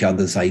out each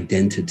other's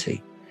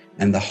identity.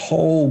 And the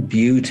whole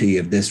beauty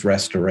of this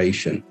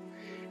restoration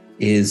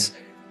is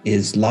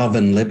love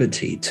and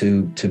liberty,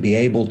 to be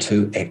able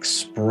to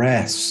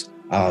express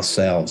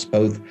ourselves,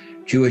 both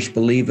Jewish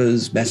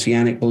believers,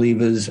 Messianic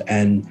believers,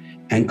 and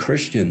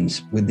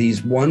Christians, with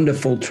these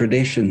wonderful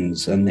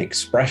traditions and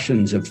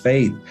expressions of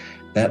faith,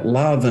 that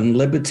love and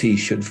liberty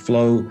should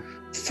flow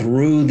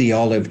through the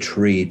olive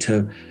tree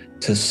to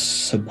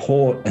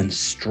support and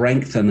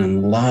strengthen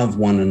and love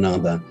one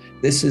another.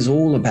 This is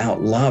all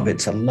about love.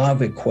 It's a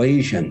love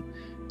equation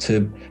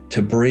to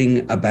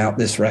bring about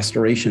this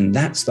restoration.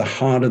 That's the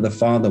heart of the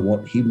Father,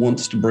 what he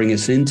wants to bring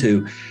us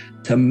into,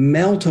 to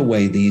melt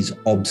away these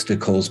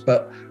obstacles.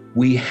 But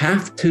we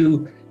have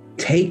to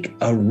take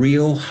a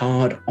real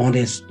hard,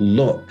 honest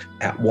look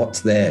at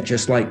what's there.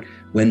 Just like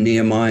when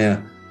Nehemiah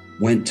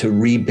went to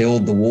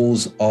rebuild the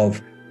walls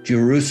of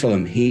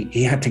Jerusalem,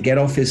 he had to get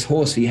off his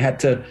horse. He had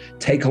to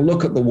take a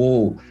look at the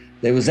wall.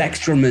 There was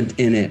excrement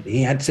in it.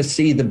 He had to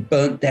see the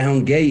burnt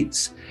down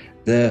gates.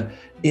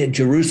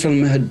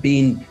 Jerusalem had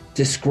been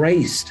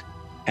disgraced.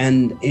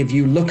 And if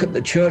you look at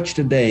the church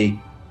today,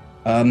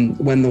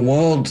 when the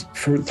world,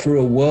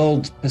 through a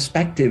world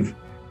perspective,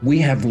 we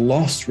have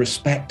lost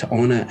respect,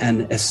 honor,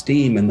 and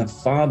esteem. And the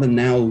Father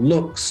now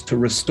looks to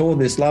restore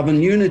this love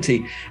and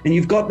unity. And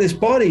you've got this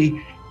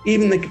body,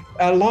 even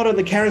a lot of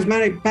the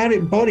charismatic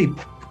body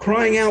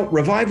crying out,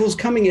 revival's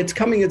coming, it's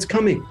coming, it's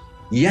coming.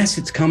 Yes,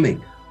 it's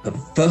coming. But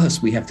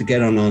first we have to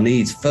get on our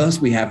knees.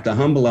 First we have to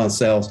humble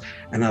ourselves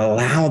and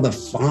allow the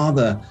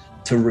Father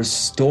to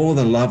restore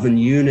the love and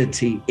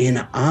unity in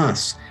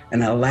us,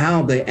 and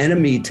allow the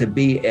enemy to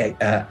be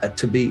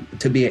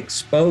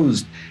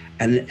exposed,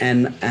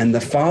 and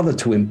the Father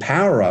to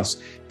empower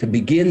us to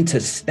begin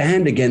to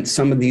stand against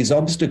some of these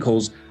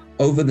obstacles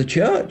over the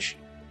church.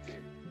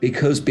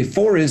 Because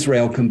before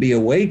Israel can be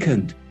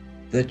awakened,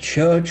 the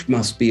church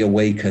must be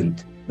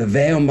awakened. The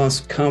veil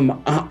must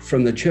come up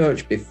from the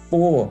church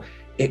before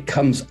it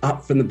comes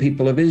up from the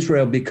people of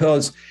Israel,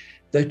 because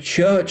the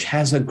church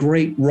has a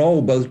great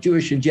role, both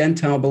Jewish and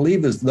Gentile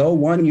believers, though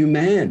one new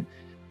man,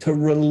 to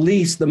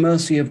release the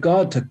mercy of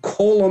God, to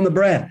call on the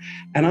breath.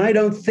 And I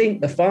don't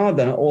think the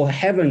Father or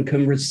heaven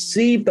can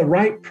receive the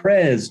right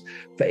prayers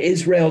for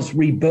Israel's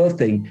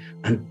rebirthing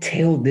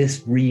until this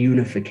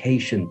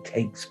reunification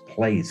takes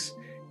place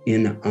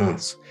in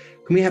us.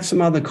 Can we have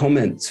some other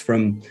comments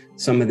from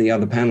some of the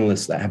other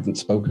panelists that haven't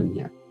spoken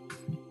yet?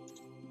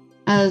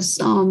 As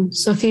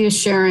Sophia's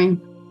sharing,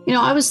 you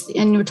know,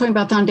 and you were talking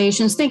about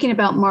foundations, thinking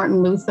about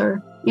Martin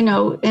Luther, you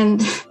know,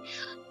 and,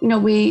 you know,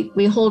 we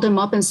hold him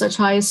up in such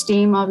high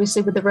esteem,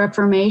 obviously, with the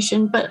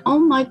Reformation, but oh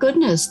my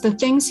goodness, the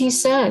things he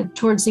said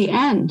towards the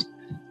end,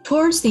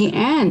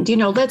 you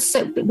know, we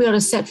ought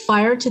to set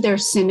fire to their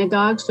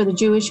synagogues for the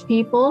Jewish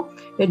people.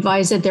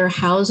 Advise that their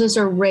houses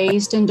are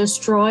razed and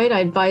destroyed. I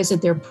advise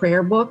that their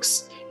prayer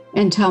books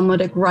and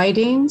Talmudic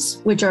writings,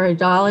 which are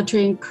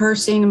idolatry and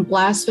cursing and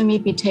blasphemy,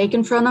 be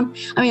taken from them.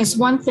 I mean, it's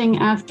one thing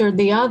after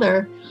the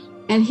other.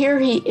 And here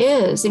he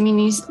is. I mean,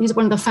 he's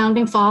one of the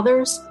founding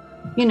fathers,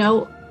 you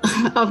know,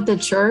 of the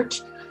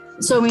church.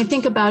 So when you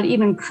think about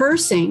even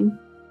cursing,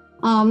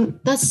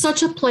 that's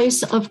such a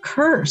place of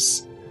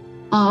curse.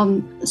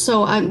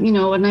 So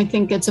and I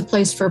think it's a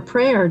place for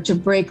prayer to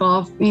break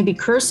off maybe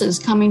curses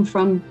coming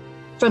from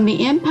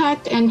the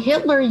impact. And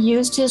Hitler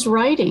used his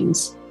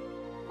writings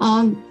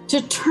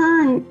to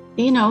turn,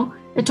 you know,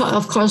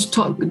 of course,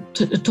 told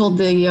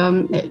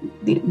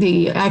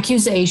the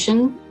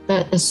accusation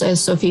that, as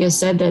Sophia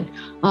said, that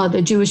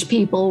the Jewish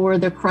people were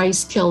the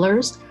Christ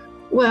killers.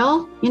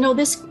 Well, you know,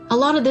 a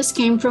lot of this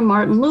came from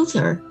Martin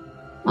Luther.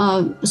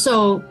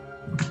 So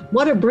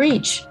what a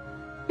breach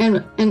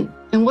and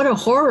what a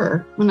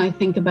horror when I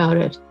think about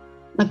it.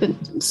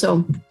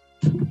 So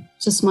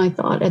just my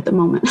thought at the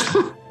moment.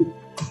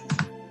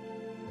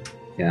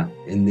 Yeah,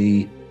 in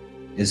the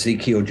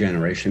Ezekiel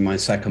generation, my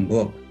second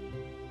book,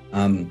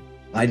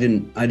 I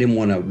didn't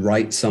want to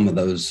write some of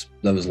those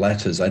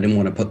letters. I didn't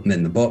want to put them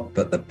in the book,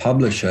 but the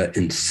publisher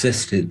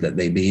insisted that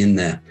they be in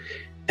there.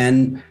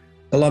 And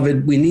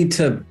beloved, we need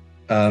to,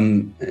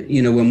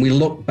 when we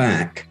look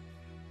back,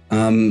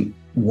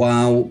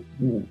 while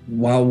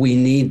we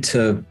need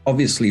to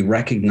obviously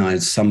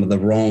recognize some of the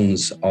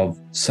wrongs of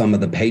some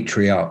of the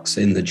patriarchs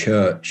in the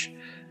church,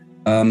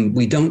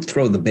 we don't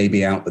throw the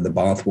baby out with the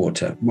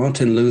bathwater.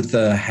 Martin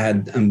Luther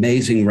had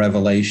amazing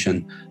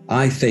revelation.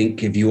 I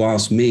think, if you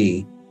ask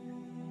me,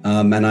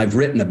 and I've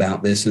written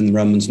about this in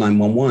Romans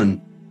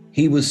 9:1,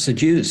 he was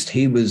seduced.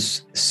 He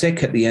was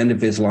sick at the end of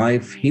his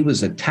life. He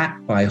was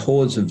attacked by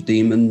hordes of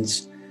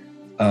demons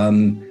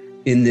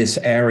in this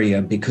area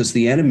because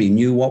the enemy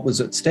knew what was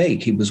at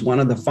stake. He was one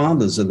of the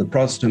fathers of the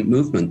Protestant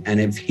movement. And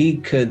if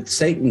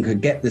Satan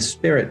could get this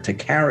spirit to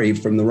carry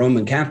from the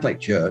Roman Catholic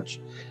Church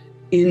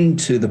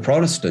into the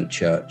Protestant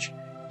church,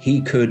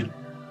 he could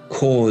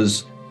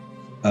cause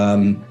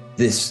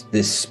this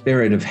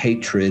spirit of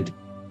hatred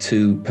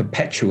to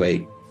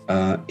perpetuate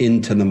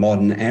into the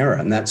modern era.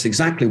 And that's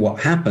exactly what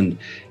happened.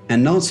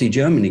 And Nazi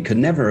Germany could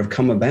never have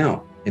come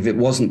about if it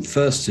wasn't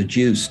first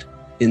seduced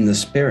in the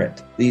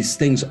spirit. These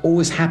things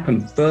always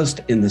happen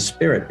first in the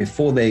spirit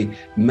before they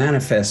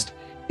manifest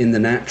in the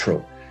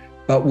natural.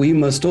 But we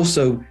must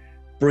also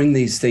bring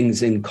these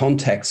things in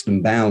context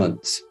and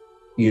balance.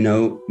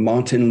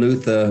 Martin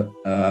Luther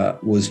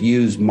was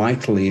used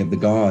mightily of the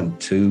God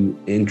to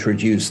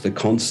introduce the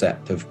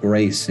concept of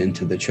grace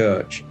into the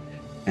church.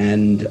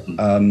 And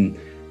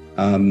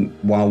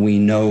while we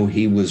know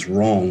he was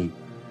wrong,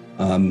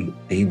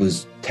 he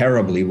was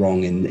terribly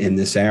wrong in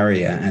this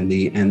area, and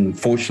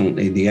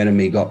unfortunately the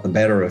enemy got the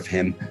better of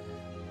him.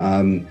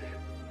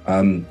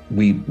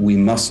 We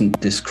mustn't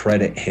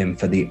discredit him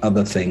for the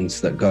other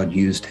things that God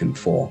used him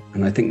for,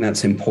 and I think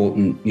that's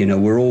important.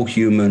 We're all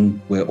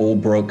human. We're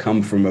all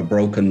come from a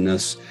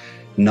brokenness.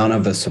 None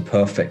of us are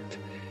perfect,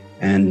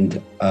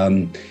 and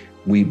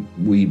we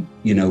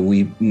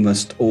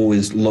must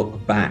always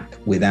look back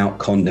without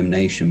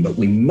condemnation. But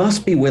we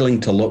must be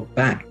willing to look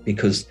back,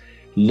 because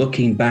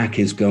looking back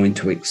is going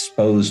to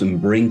expose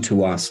and bring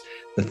to us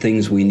the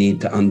things we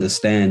need to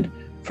understand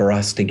for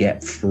us to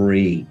get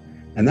free.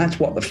 And that's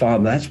what the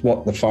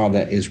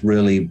Father is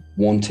really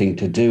wanting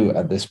to do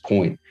at this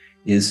point,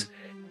 is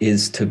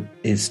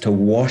to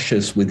wash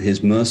us with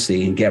his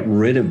mercy and get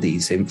rid of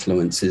these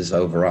influences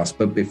over us.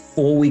 But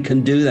before we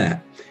can do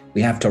that,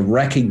 we have to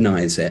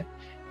recognize it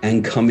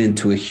and come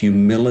into a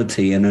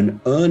humility and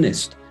an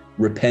earnest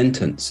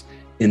repentance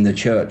in the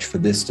church for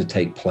this to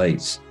take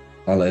place.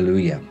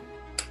 Hallelujah.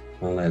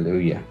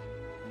 Hallelujah.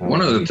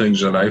 One of the things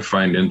that I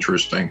find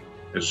interesting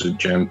as a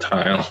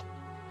Gentile,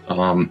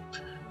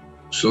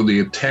 so the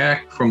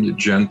attack from the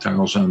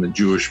Gentiles on the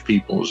Jewish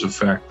people is the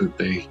fact that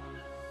they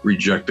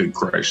rejected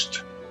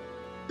Christ.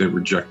 They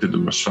rejected the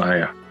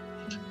Messiah.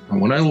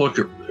 And when I look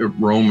at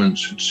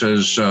Romans, it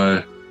says,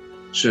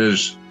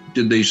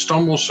 did they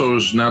stumble so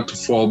as not to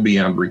fall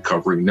beyond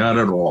recovery? Not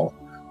at all.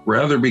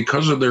 Rather,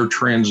 because of their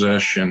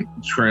transgression,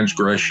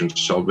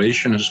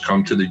 salvation has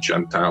come to the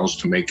Gentiles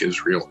to make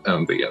Israel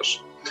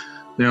envious.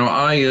 Now,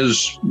 I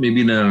is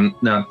maybe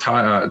not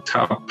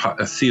top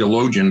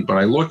theologian, but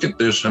I look at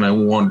this and I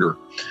wonder,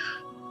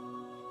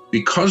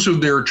 because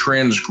of their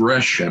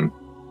transgression,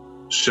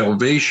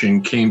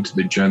 salvation came to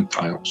the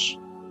Gentiles.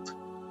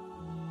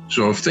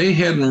 So if they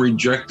hadn't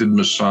rejected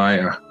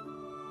Messiah,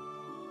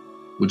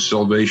 would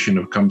salvation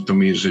have come to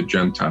me as a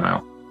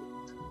Gentile?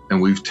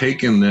 And we've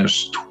taken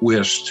this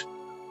twist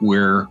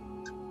where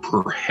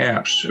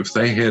perhaps if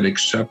they had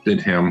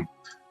accepted him,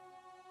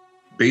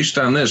 based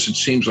on this, it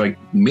seems like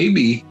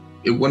maybe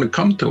it wouldn't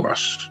come to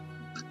us.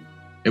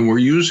 And we're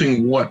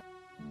using what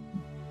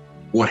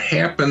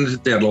happened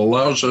that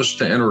allows us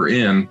to enter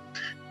in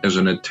as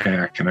an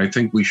attack. And I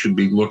think we should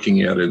be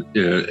looking at it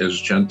as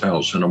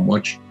Gentiles in a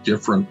much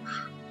different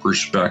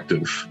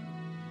perspective.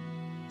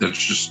 That's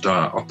just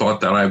a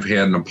thought that I've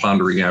had and a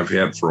pondering I've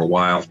had for a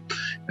while.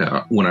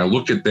 When I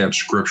look at that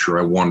scripture,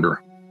 I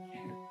wonder.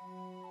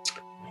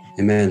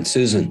 Amen.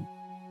 Susan.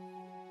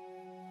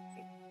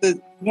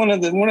 One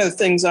of the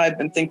things I've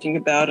been thinking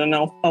about, and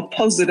I'll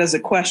pose it as a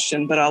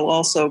question, but I'll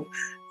also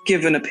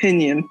give an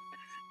opinion.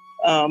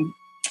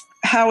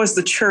 How has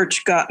the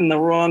church gotten the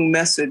wrong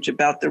message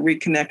about the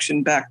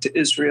reconnection back to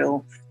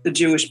Israel, the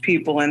Jewish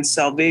people, and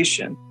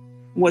salvation?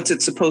 What's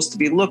it supposed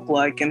to look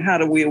like, and how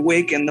do we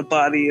awaken the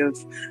body of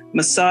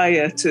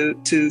Messiah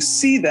to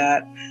see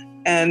that?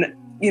 And,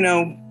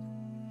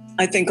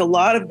 I think a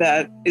lot of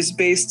that is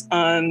based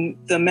on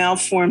the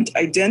malformed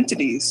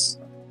identities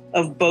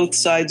of both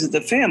sides of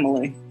the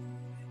family.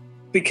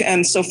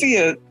 And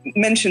Sophia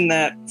mentioned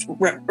that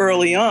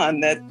early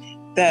on,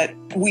 that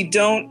we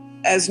don't,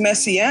 as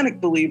Messianic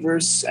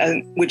believers,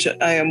 which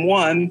I am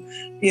one,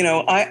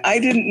 I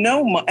didn't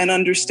know and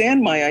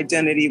understand my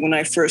identity when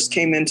I first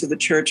came into the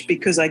church,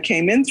 because I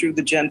came in through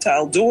the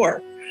Gentile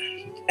door.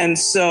 And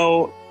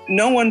so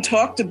no one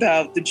talked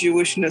about the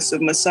Jewishness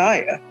of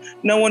Messiah.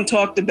 No one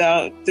talked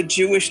about the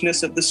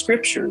Jewishness of the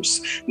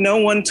scriptures. No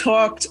one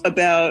talked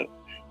about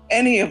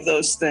any of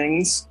those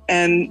things.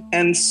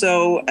 And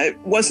so it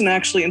wasn't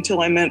actually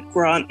until I met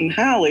Grant and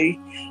Hallie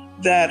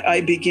that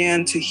I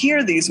began to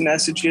hear these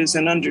messages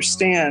and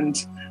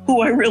understand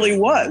who I really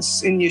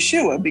was in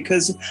Yeshua,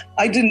 because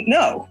I didn't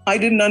know. I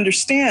didn't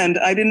understand.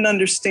 I didn't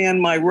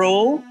understand my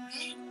role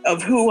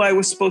of who I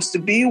was supposed to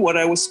be, what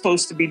I was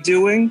supposed to be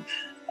doing.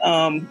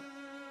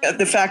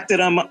 The fact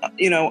that I'm,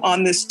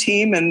 on this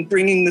team and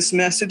bringing this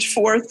message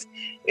forth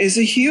is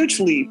a huge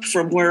leap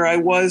from where I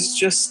was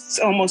just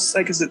almost,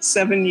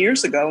 7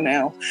 years ago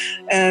now.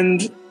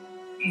 And,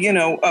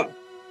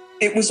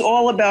 it was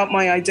all about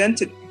my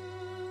identity,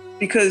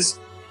 because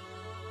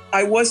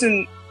I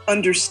wasn't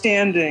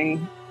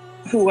understanding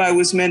who I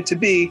was meant to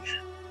be,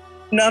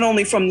 not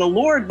only from the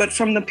Lord, but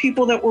from the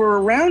people that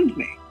were around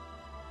me.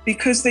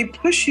 Because they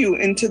push you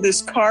into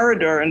this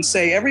corridor and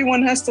say,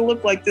 everyone has to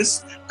look like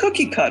this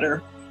cookie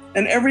cutter,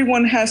 and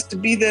everyone has to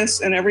be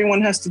this, and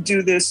everyone has to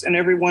do this, and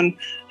everyone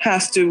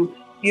has to,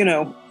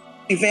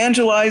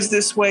 evangelize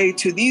this way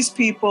to these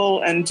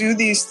people and do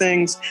these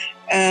things.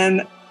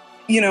 And,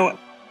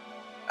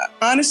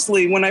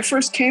 honestly, when I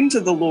first came to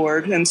the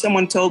Lord and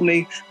someone told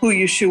me who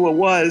Yeshua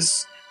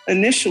was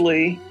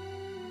initially,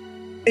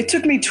 it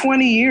took me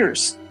 20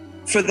 years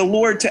for the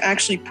Lord to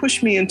actually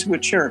push me into a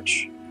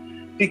church,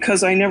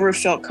 because I never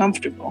felt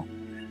comfortable.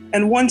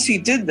 And once he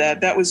did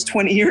that, that was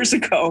 20 years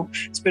ago.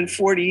 It's been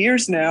 40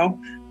 years now,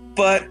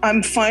 but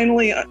I'm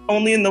finally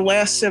only in the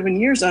last 7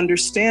 years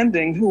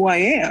understanding who I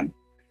am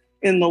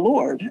in the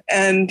Lord.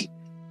 And,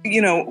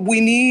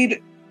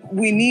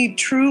 we need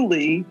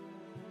truly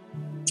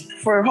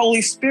for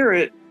Holy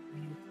Spirit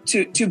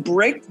to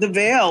break the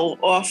veil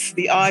off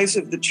the eyes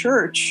of the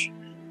church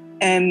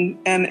and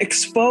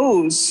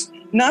expose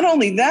not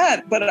only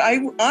that, but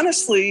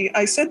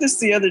I said this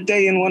the other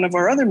day in one of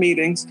our other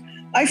meetings,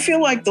 I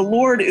feel like the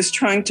Lord is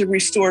trying to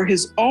restore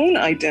his own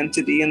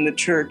identity in the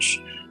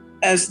church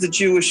as the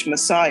Jewish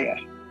Messiah,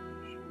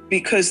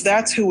 because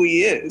that's who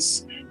he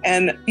is.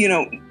 And,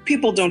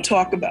 people don't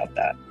talk about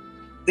that.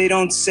 They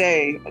don't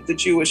say the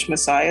Jewish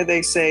Messiah,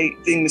 they say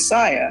the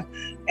Messiah.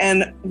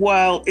 And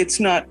while it's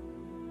not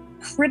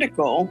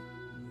critical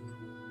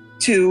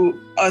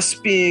to us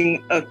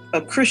being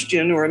a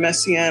Christian or a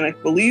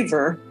Messianic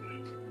believer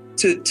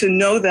to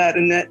know that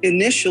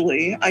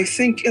initially, I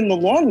think in the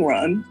long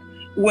run,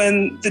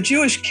 when the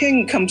Jewish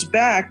king comes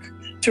back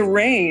to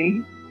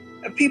reign,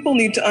 people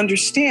need to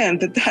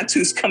understand that that's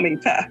who's coming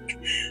back.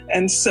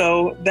 And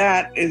so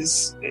that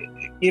is,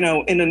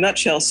 in a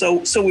nutshell.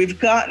 So we've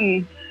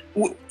gotten,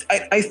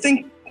 I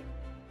think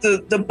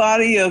the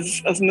body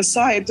of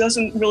Messiah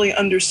doesn't really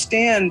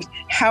understand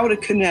how to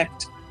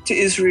connect to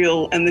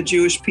Israel and the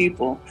Jewish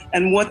people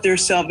and what their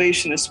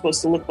salvation is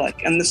supposed to look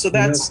like. And so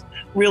that's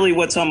really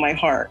what's on my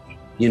heart.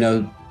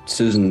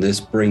 Susan, this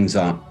brings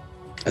up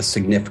a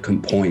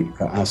significant point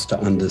for us to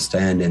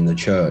understand in the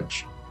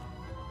church,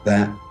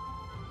 that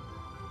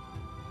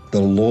the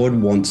Lord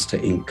wants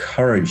to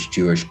encourage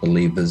Jewish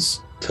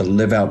believers to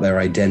live out their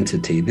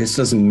identity. This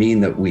doesn't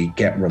mean that we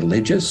get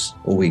religious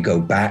or we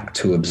go back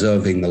to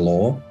observing the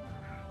law,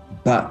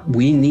 but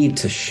we need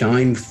to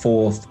shine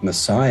forth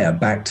Messiah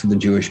back to the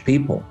Jewish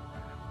people.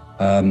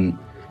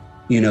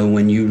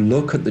 When you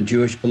look at the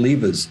Jewish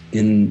believers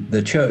in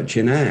the church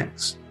in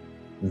Acts,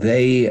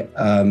 they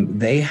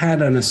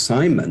had an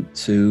assignment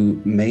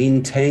to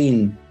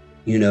maintain,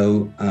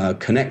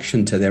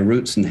 connection to their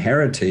roots and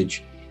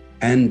heritage,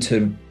 and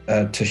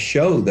to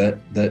show that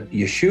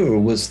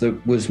Yeshua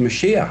was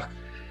Mashiach.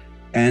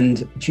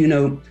 And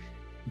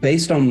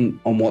based on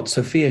what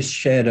Sophia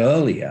shared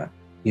earlier,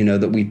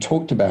 that we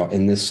talked about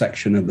in this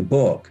section of the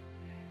book,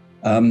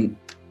 a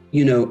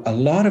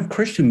lot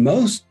of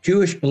most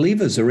Jewish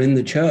believers are in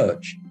the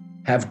church,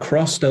 have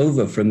crossed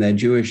over from their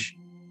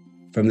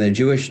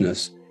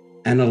Jewishness.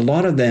 And a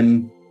lot of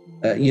them,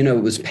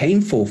 it was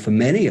painful for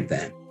many of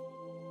them.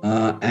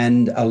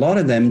 And a lot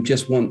of them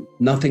just want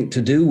nothing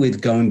to do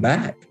with going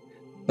back.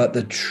 But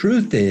the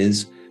truth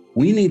is,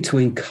 we need to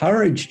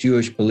encourage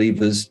Jewish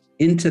believers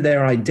into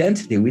their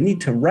identity. We need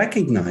to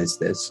recognize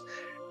this,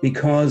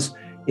 because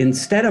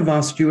instead of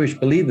us Jewish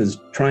believers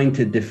trying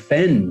to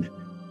defend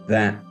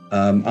that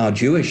our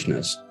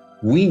Jewishness,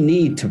 we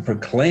need to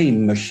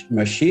proclaim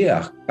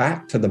Mashiach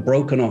back to the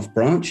broken off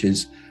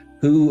branches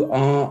who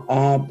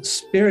are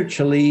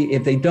spiritually,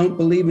 if they don't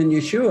believe in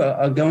Yeshua,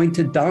 are going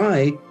to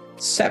die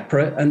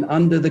separate and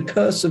under the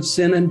curse of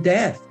sin and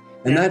death.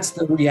 And that's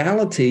the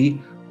reality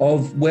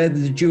of where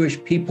the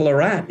Jewish people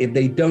are at if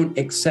they don't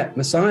accept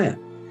Messiah.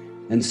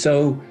 And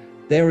so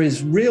there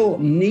is real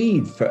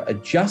need for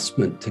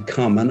adjustment to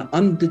come,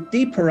 and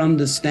deeper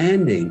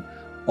understanding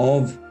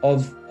of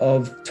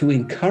to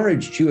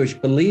encourage Jewish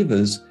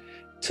believers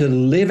to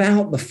live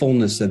out the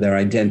fullness of their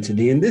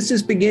identity. And this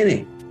is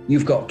beginning.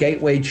 You've got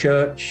Gateway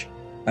Church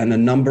and a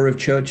number of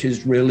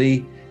churches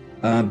really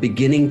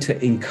beginning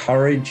to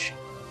encourage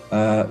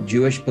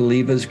Jewish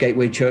believers,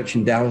 Gateway Church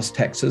in Dallas,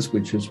 Texas,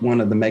 which is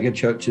one of the mega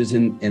churches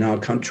in our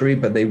country,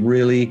 but they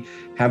really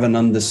have an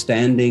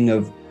understanding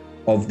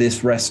of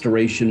this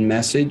restoration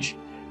message.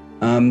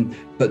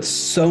 But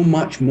so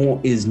much more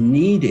is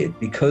needed,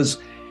 because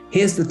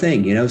here's the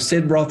thing,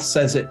 Sid Roth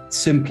says it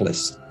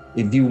simplest.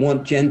 If you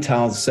want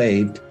Gentiles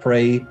saved,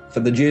 pray for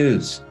the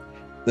Jews.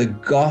 The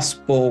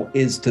gospel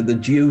is to the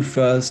Jew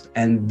first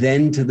and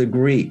then to the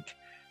Greek.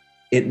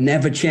 It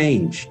never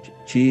changed.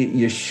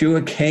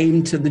 Yeshua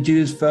came to the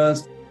Jews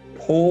first.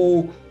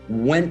 Paul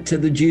went to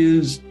the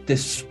Jews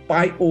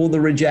despite all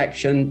the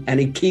rejection, and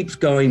he keeps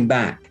going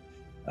back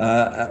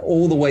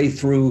all the way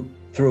through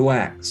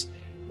Acts.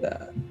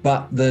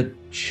 But the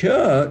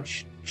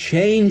church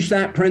changed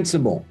that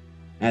principle.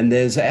 And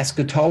there's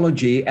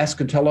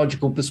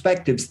eschatological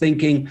perspectives,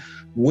 thinking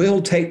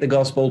we'll take the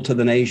gospel to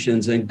the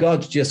nations and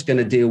God's just going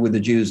to deal with the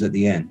Jews at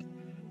the end.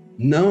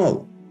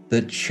 No,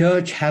 the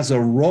church has a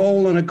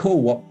role and a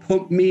call. What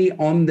put me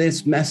on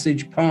this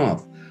message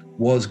path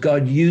was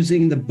God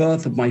using the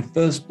birth of my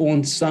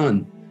firstborn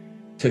son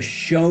to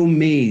show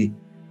me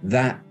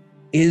that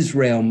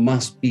Israel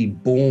must be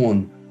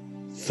born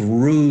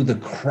through the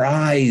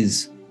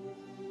cries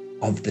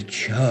of the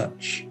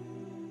church.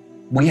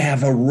 We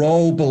have a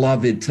role,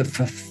 beloved, to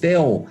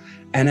fulfill.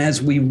 And as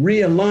we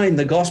realign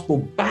the gospel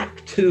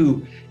back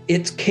to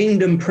its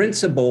kingdom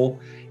principle,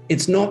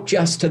 it's not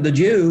just to the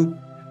Jew,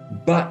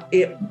 but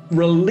it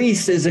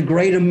releases a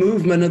greater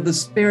movement of the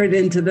Spirit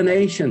into the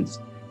nations.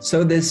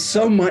 So there's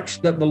so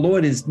much that the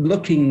Lord is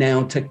looking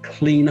now to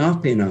clean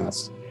up in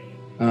us,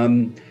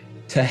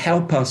 to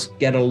help us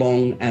get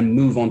along and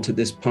move onto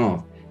this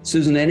path.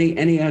 Susan,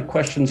 any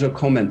questions or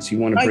comments you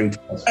want to bring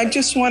to us? I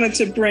just wanted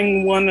to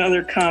bring one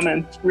other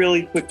comment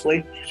really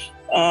quickly.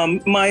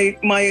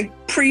 My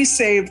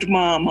pre-saved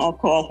mom, I'll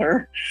call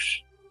her.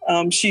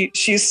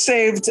 She's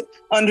saved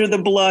under the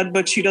blood,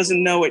 but she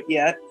doesn't know it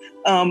yet.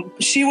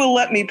 She will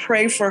let me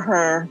pray for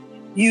her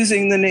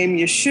using the name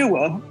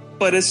Yeshua,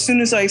 but as soon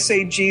as I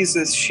say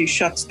Jesus, she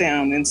shuts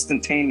down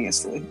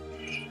instantaneously.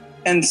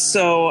 And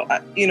so,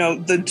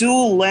 the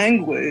dual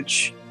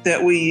language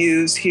that we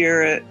use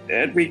here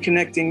at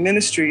Reconnecting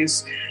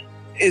Ministries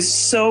is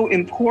so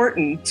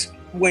important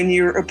when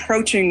you're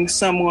approaching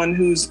someone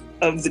who's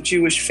of the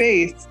Jewish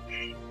faith,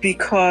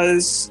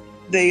 because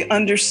they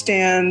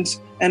understand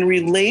and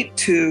relate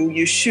to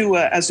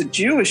Yeshua as a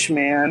Jewish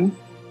man,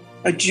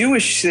 a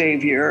Jewish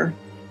savior,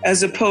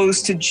 as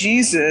opposed to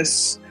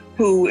Jesus,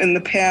 who in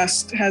the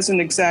past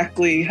hasn't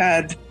exactly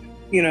had,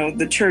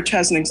 the church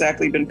hasn't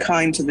exactly been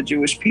kind to the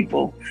Jewish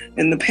people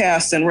in the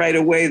past. And right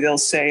away they'll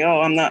say,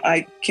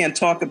 I can't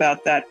talk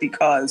about that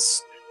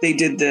because they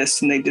did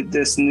this and they did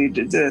this and they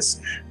did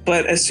this.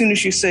 But as soon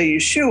as you say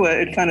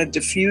Yeshua, it kind of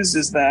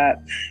diffuses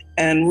that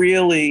and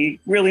really,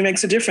 really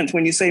makes a difference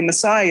when you say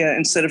Messiah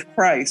instead of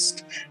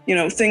Christ.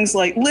 Things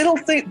like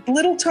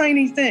little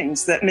tiny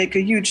things that make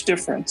a huge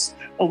difference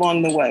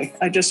along the way.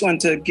 I just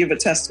want to give a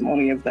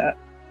testimony of that.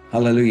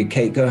 Hallelujah.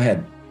 Kate, go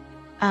ahead.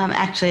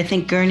 Actually, I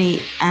think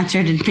Gurney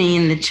answered me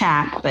in the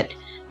chat, but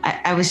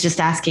I was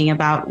just asking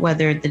about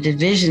whether the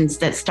divisions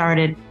that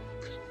started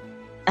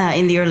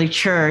in the early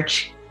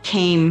church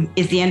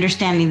is the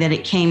understanding that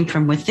it came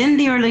from within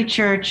the early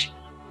church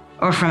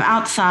or from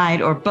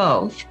outside or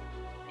both.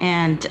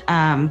 And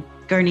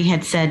Gurney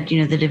had said,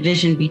 the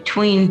division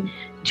between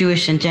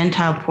Jewish and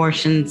Gentile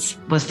portions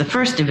was the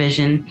first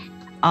division.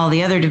 All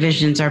the other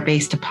divisions are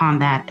based upon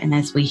that. And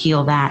as we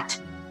heal that,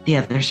 the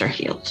others are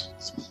healed.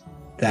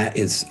 That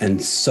is,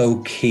 and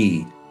so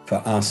key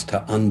for us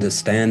to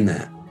understand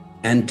that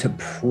and to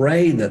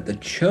pray that the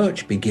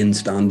church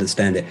begins to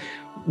understand it.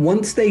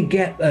 Once they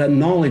get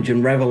knowledge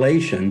and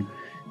revelation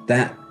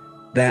that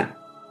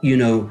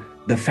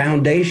the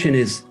foundation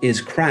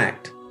is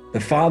cracked, the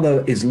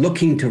Father is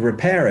looking to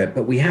repair it,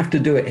 but we have to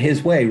do it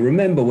his way.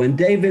 Remember, when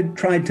David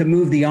tried to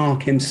move the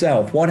ark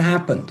himself, what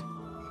happened?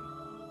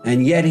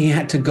 And yet he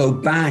had to go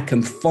back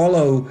and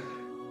follow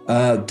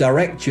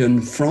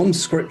direction from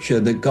Scripture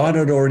that God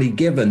had already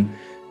given.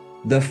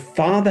 The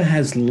Father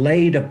has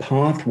laid a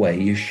pathway.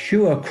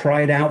 Yeshua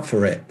cried out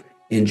for it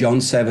in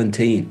John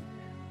 17.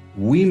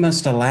 We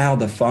must allow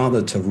the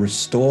Father to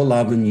restore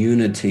love and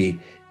unity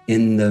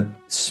in the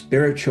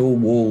spiritual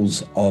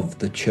walls of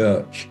the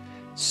church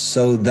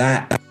so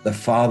that the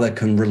Father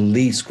can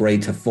release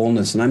greater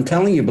fullness. And I'm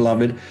telling you,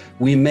 beloved,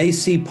 we may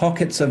see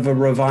pockets of a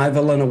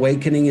revival and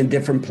awakening in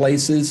different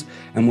places,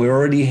 and we're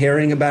already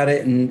hearing about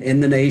it in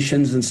the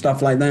nations and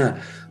stuff like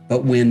that.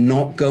 But we're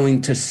not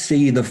going to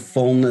see the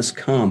fullness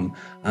come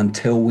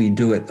until we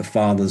do it the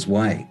Father's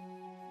way.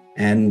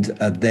 And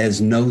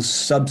there's no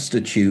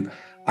substitute.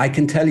 I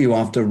can tell you,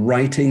 after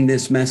writing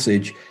this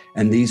message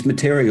and these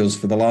materials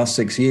for the last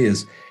 6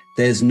 years,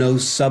 there's no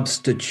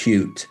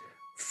substitute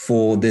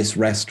for this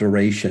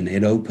restoration.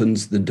 It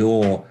opens the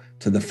door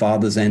to the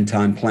Father's end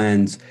time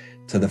plans,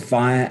 to the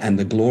fire and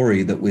the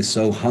glory that we're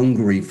so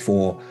hungry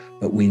for,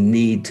 but we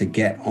need to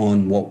get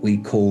on what we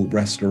call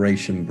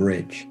Restoration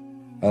Bridge.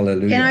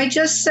 Hallelujah.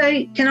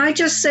 Can I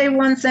just say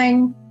one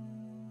thing?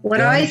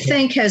 What I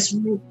think has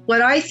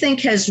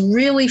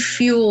really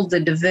fueled the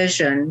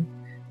division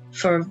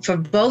for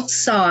both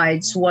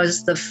sides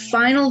was the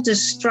final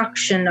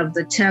destruction of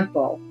the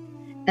temple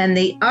and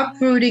the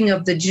uprooting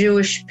of the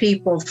Jewish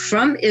people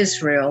from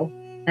Israel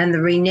and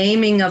the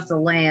renaming of the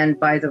land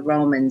by the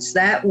Romans.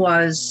 That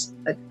was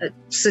a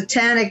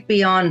satanic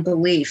beyond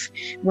belief.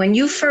 When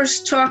you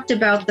first talked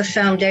about the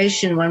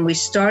foundation, when we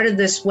started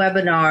this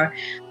webinar,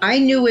 I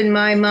knew in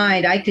my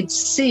mind, I could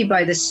see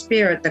by the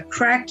Spirit the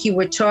crack you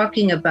were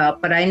talking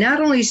about, but I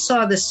not only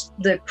saw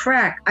the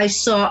crack, I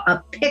saw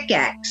a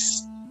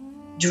pickaxe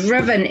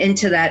driven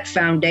into that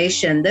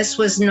foundation. This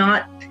was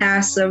not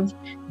passive.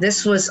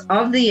 This was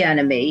of the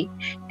enemy.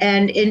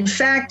 And in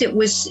fact,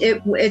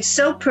 it's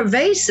so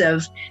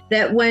pervasive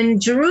that when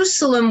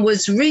Jerusalem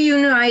was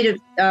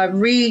reunited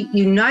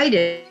in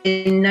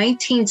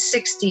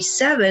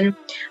 1967,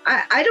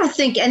 I don't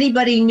think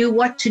anybody knew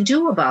what to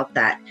do about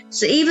that.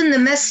 So even the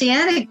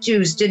Messianic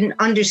Jews didn't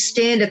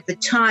understand at the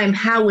time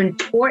how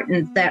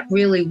important that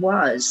really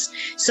was.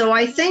 So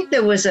I think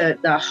there was a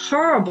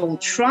horrible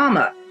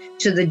trauma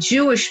to the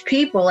Jewish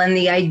people and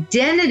the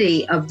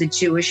identity of the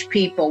Jewish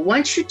people.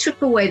 Once you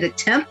took away the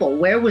temple,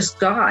 where was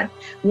God?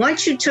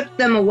 Once you took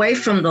them away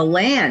from the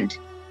land,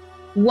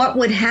 what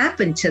would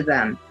happen to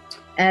them?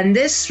 And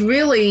this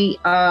really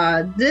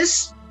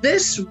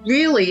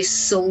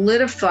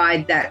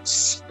solidified that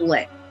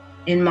split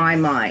in my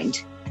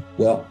mind.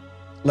 Well,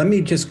 let me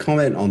just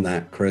comment on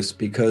that, Chris,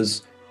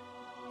 because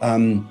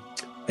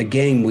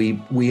again,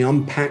 we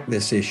unpack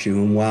this issue,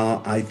 and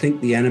while I think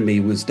the enemy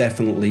was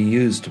definitely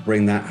used to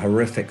bring that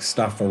horrific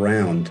stuff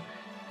around,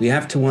 we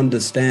have to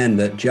understand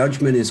that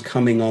judgment is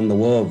coming on the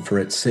world for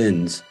its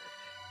sins,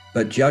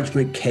 but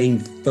judgment came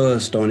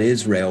first on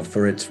Israel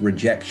for its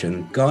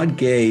rejection. God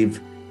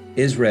gave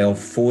Israel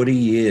 40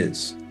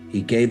 years.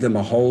 He gave them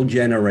a whole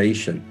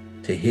generation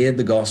to hear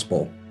the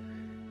gospel,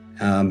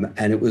 and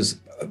it was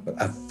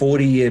a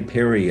 40-year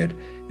period.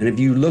 And if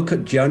you look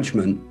at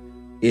judgment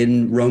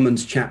in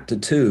Romans chapter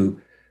 2,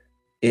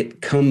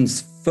 it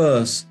comes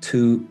first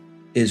to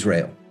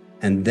Israel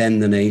and then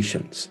the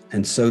nations.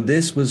 And so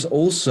this was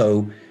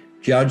also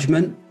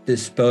judgment,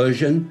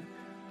 dispersion,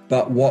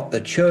 but what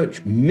the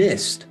church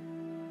missed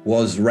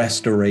was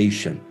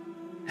restoration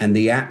and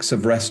the acts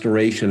of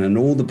restoration and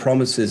all the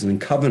promises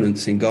and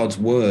covenants in God's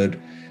word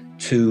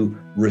to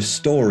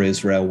restore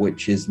Israel,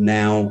 which is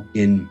now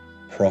in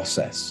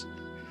process.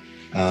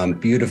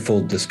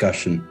 Beautiful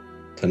discussion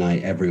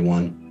tonight,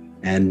 everyone.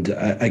 And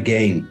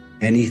again,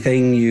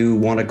 anything you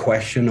want to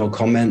question or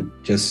comment,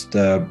 just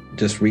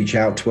reach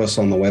out to us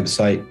on the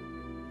website.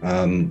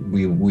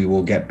 We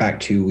will get back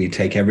to you. We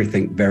take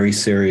everything very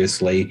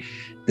seriously.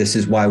 This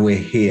is why we're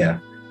here.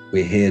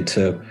 We're here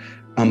to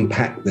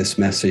unpack this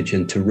message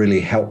and to really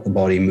help the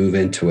body move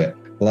into it.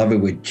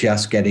 Beloved, we're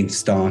just getting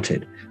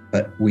started,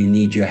 but we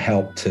need your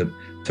help to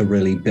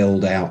really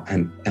build out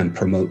and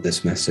promote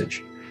this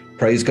message.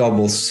 Praise God.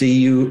 We'll see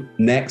you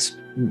next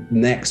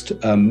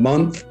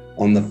month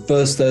on the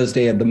first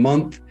Thursday of the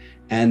month.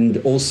 And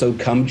also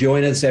come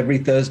join us every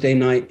Thursday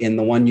night in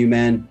the One New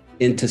Man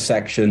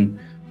intersection.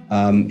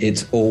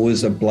 It's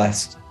always a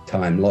blessed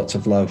time. Lots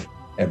of love,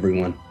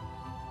 everyone.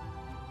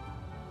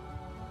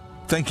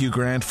 Thank you,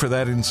 Grant, for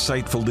that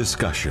insightful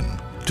discussion.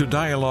 To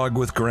dialogue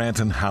with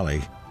Grant and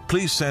Hallie,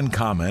 please send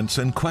comments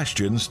and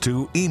questions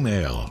to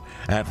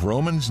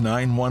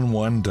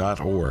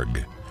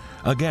email@romans911.org.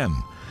 Again,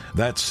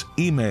 that's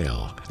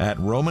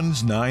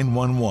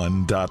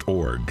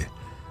email@romans911.org.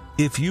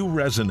 If you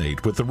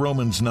resonate with the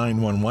Romans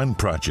 911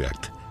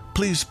 Project,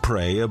 please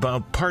pray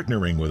about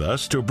partnering with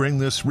us to bring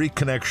this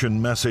reconnection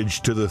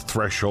message to the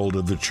threshold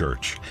of the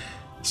church.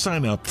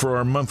 Sign up for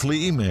our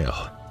monthly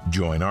email.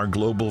 Join our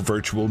global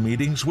virtual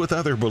meetings with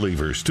other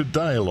believers to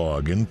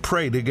dialogue and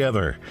pray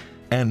together.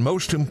 And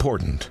most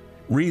important,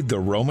 read the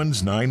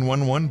Romans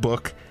 911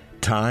 book,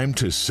 Time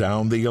to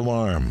Sound the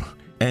Alarm,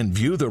 and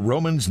view the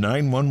Romans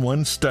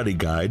 911 Study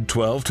Guide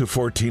 12 to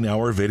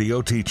 14-hour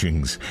video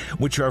teachings,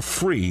 which are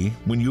free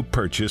when you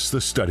purchase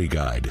the study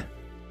guide.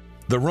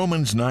 The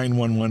Romans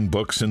 911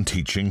 books and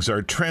teachings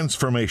are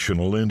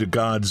transformational into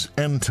God's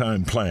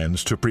end-time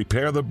plans to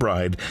prepare the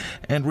bride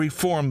and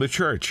reform the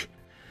church.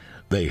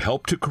 They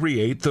help to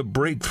create the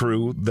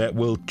breakthrough that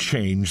will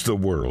change the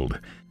world.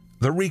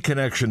 The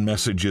reconnection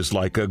message is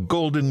like a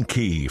golden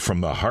key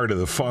from the heart of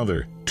the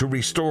Father to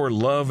restore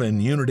love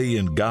and unity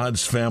in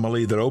God's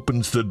family that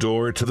opens the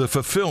door to the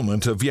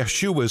fulfillment of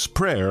Yeshua's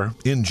prayer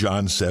in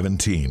John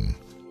 17.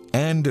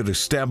 And it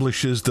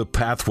establishes the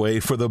pathway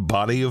for the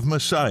body of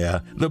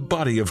Messiah, the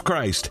body of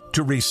Christ,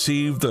 to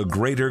receive the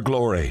greater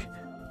glory.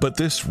 But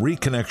this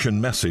reconnection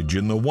message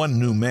in the one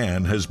new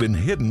man has been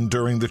hidden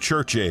during the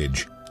church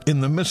age, in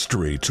the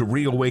mystery to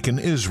reawaken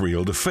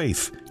Israel to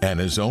faith,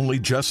 and is only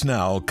just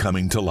now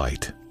coming to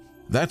light.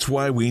 That's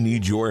why we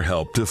need your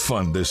help to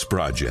fund this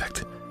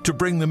project, to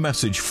bring the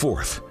message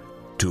forth,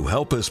 to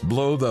help us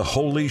blow the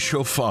holy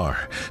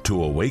shofar,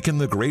 to awaken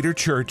the greater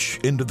church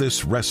into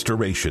this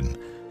restoration.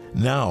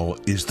 Now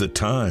is the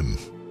time.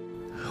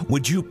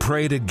 Would you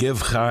pray to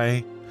give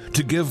chai,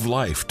 to give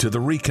life to the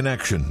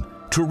reconnection,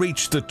 to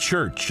reach the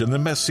church and the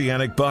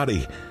Messianic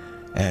body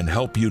and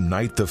help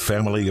unite the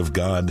family of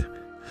God?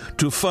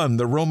 To fund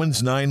the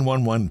Romans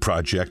 911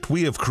 project,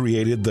 we have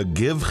created the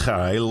Give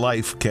Chai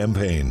Life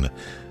campaign.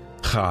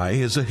 Chai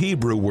is a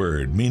Hebrew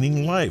word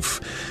meaning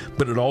life,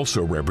 but it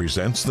also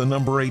represents the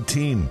number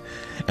 18.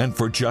 And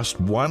for just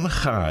one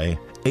Chai,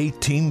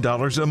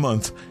 $18 a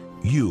month,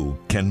 you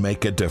can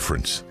make a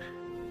difference.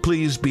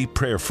 Please be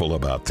prayerful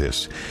about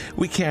this.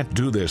 We can't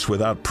do this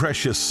without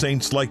precious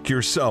saints like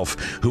yourself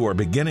who are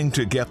beginning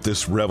to get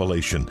this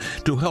revelation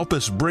to help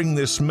us bring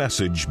this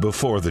message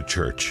before the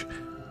church.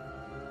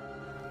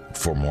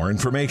 For more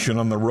information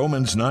on the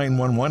Romans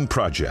 911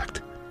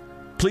 project,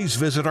 please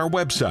visit our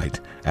website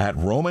at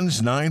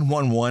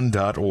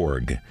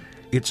romans911.org.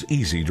 It's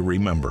easy to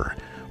remember,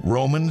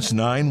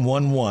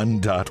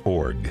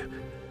 romans911.org.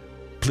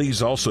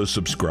 Please also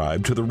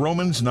subscribe to the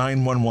Romans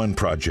 911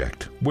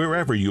 project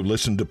wherever you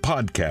listen to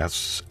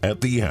podcasts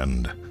at the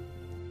end.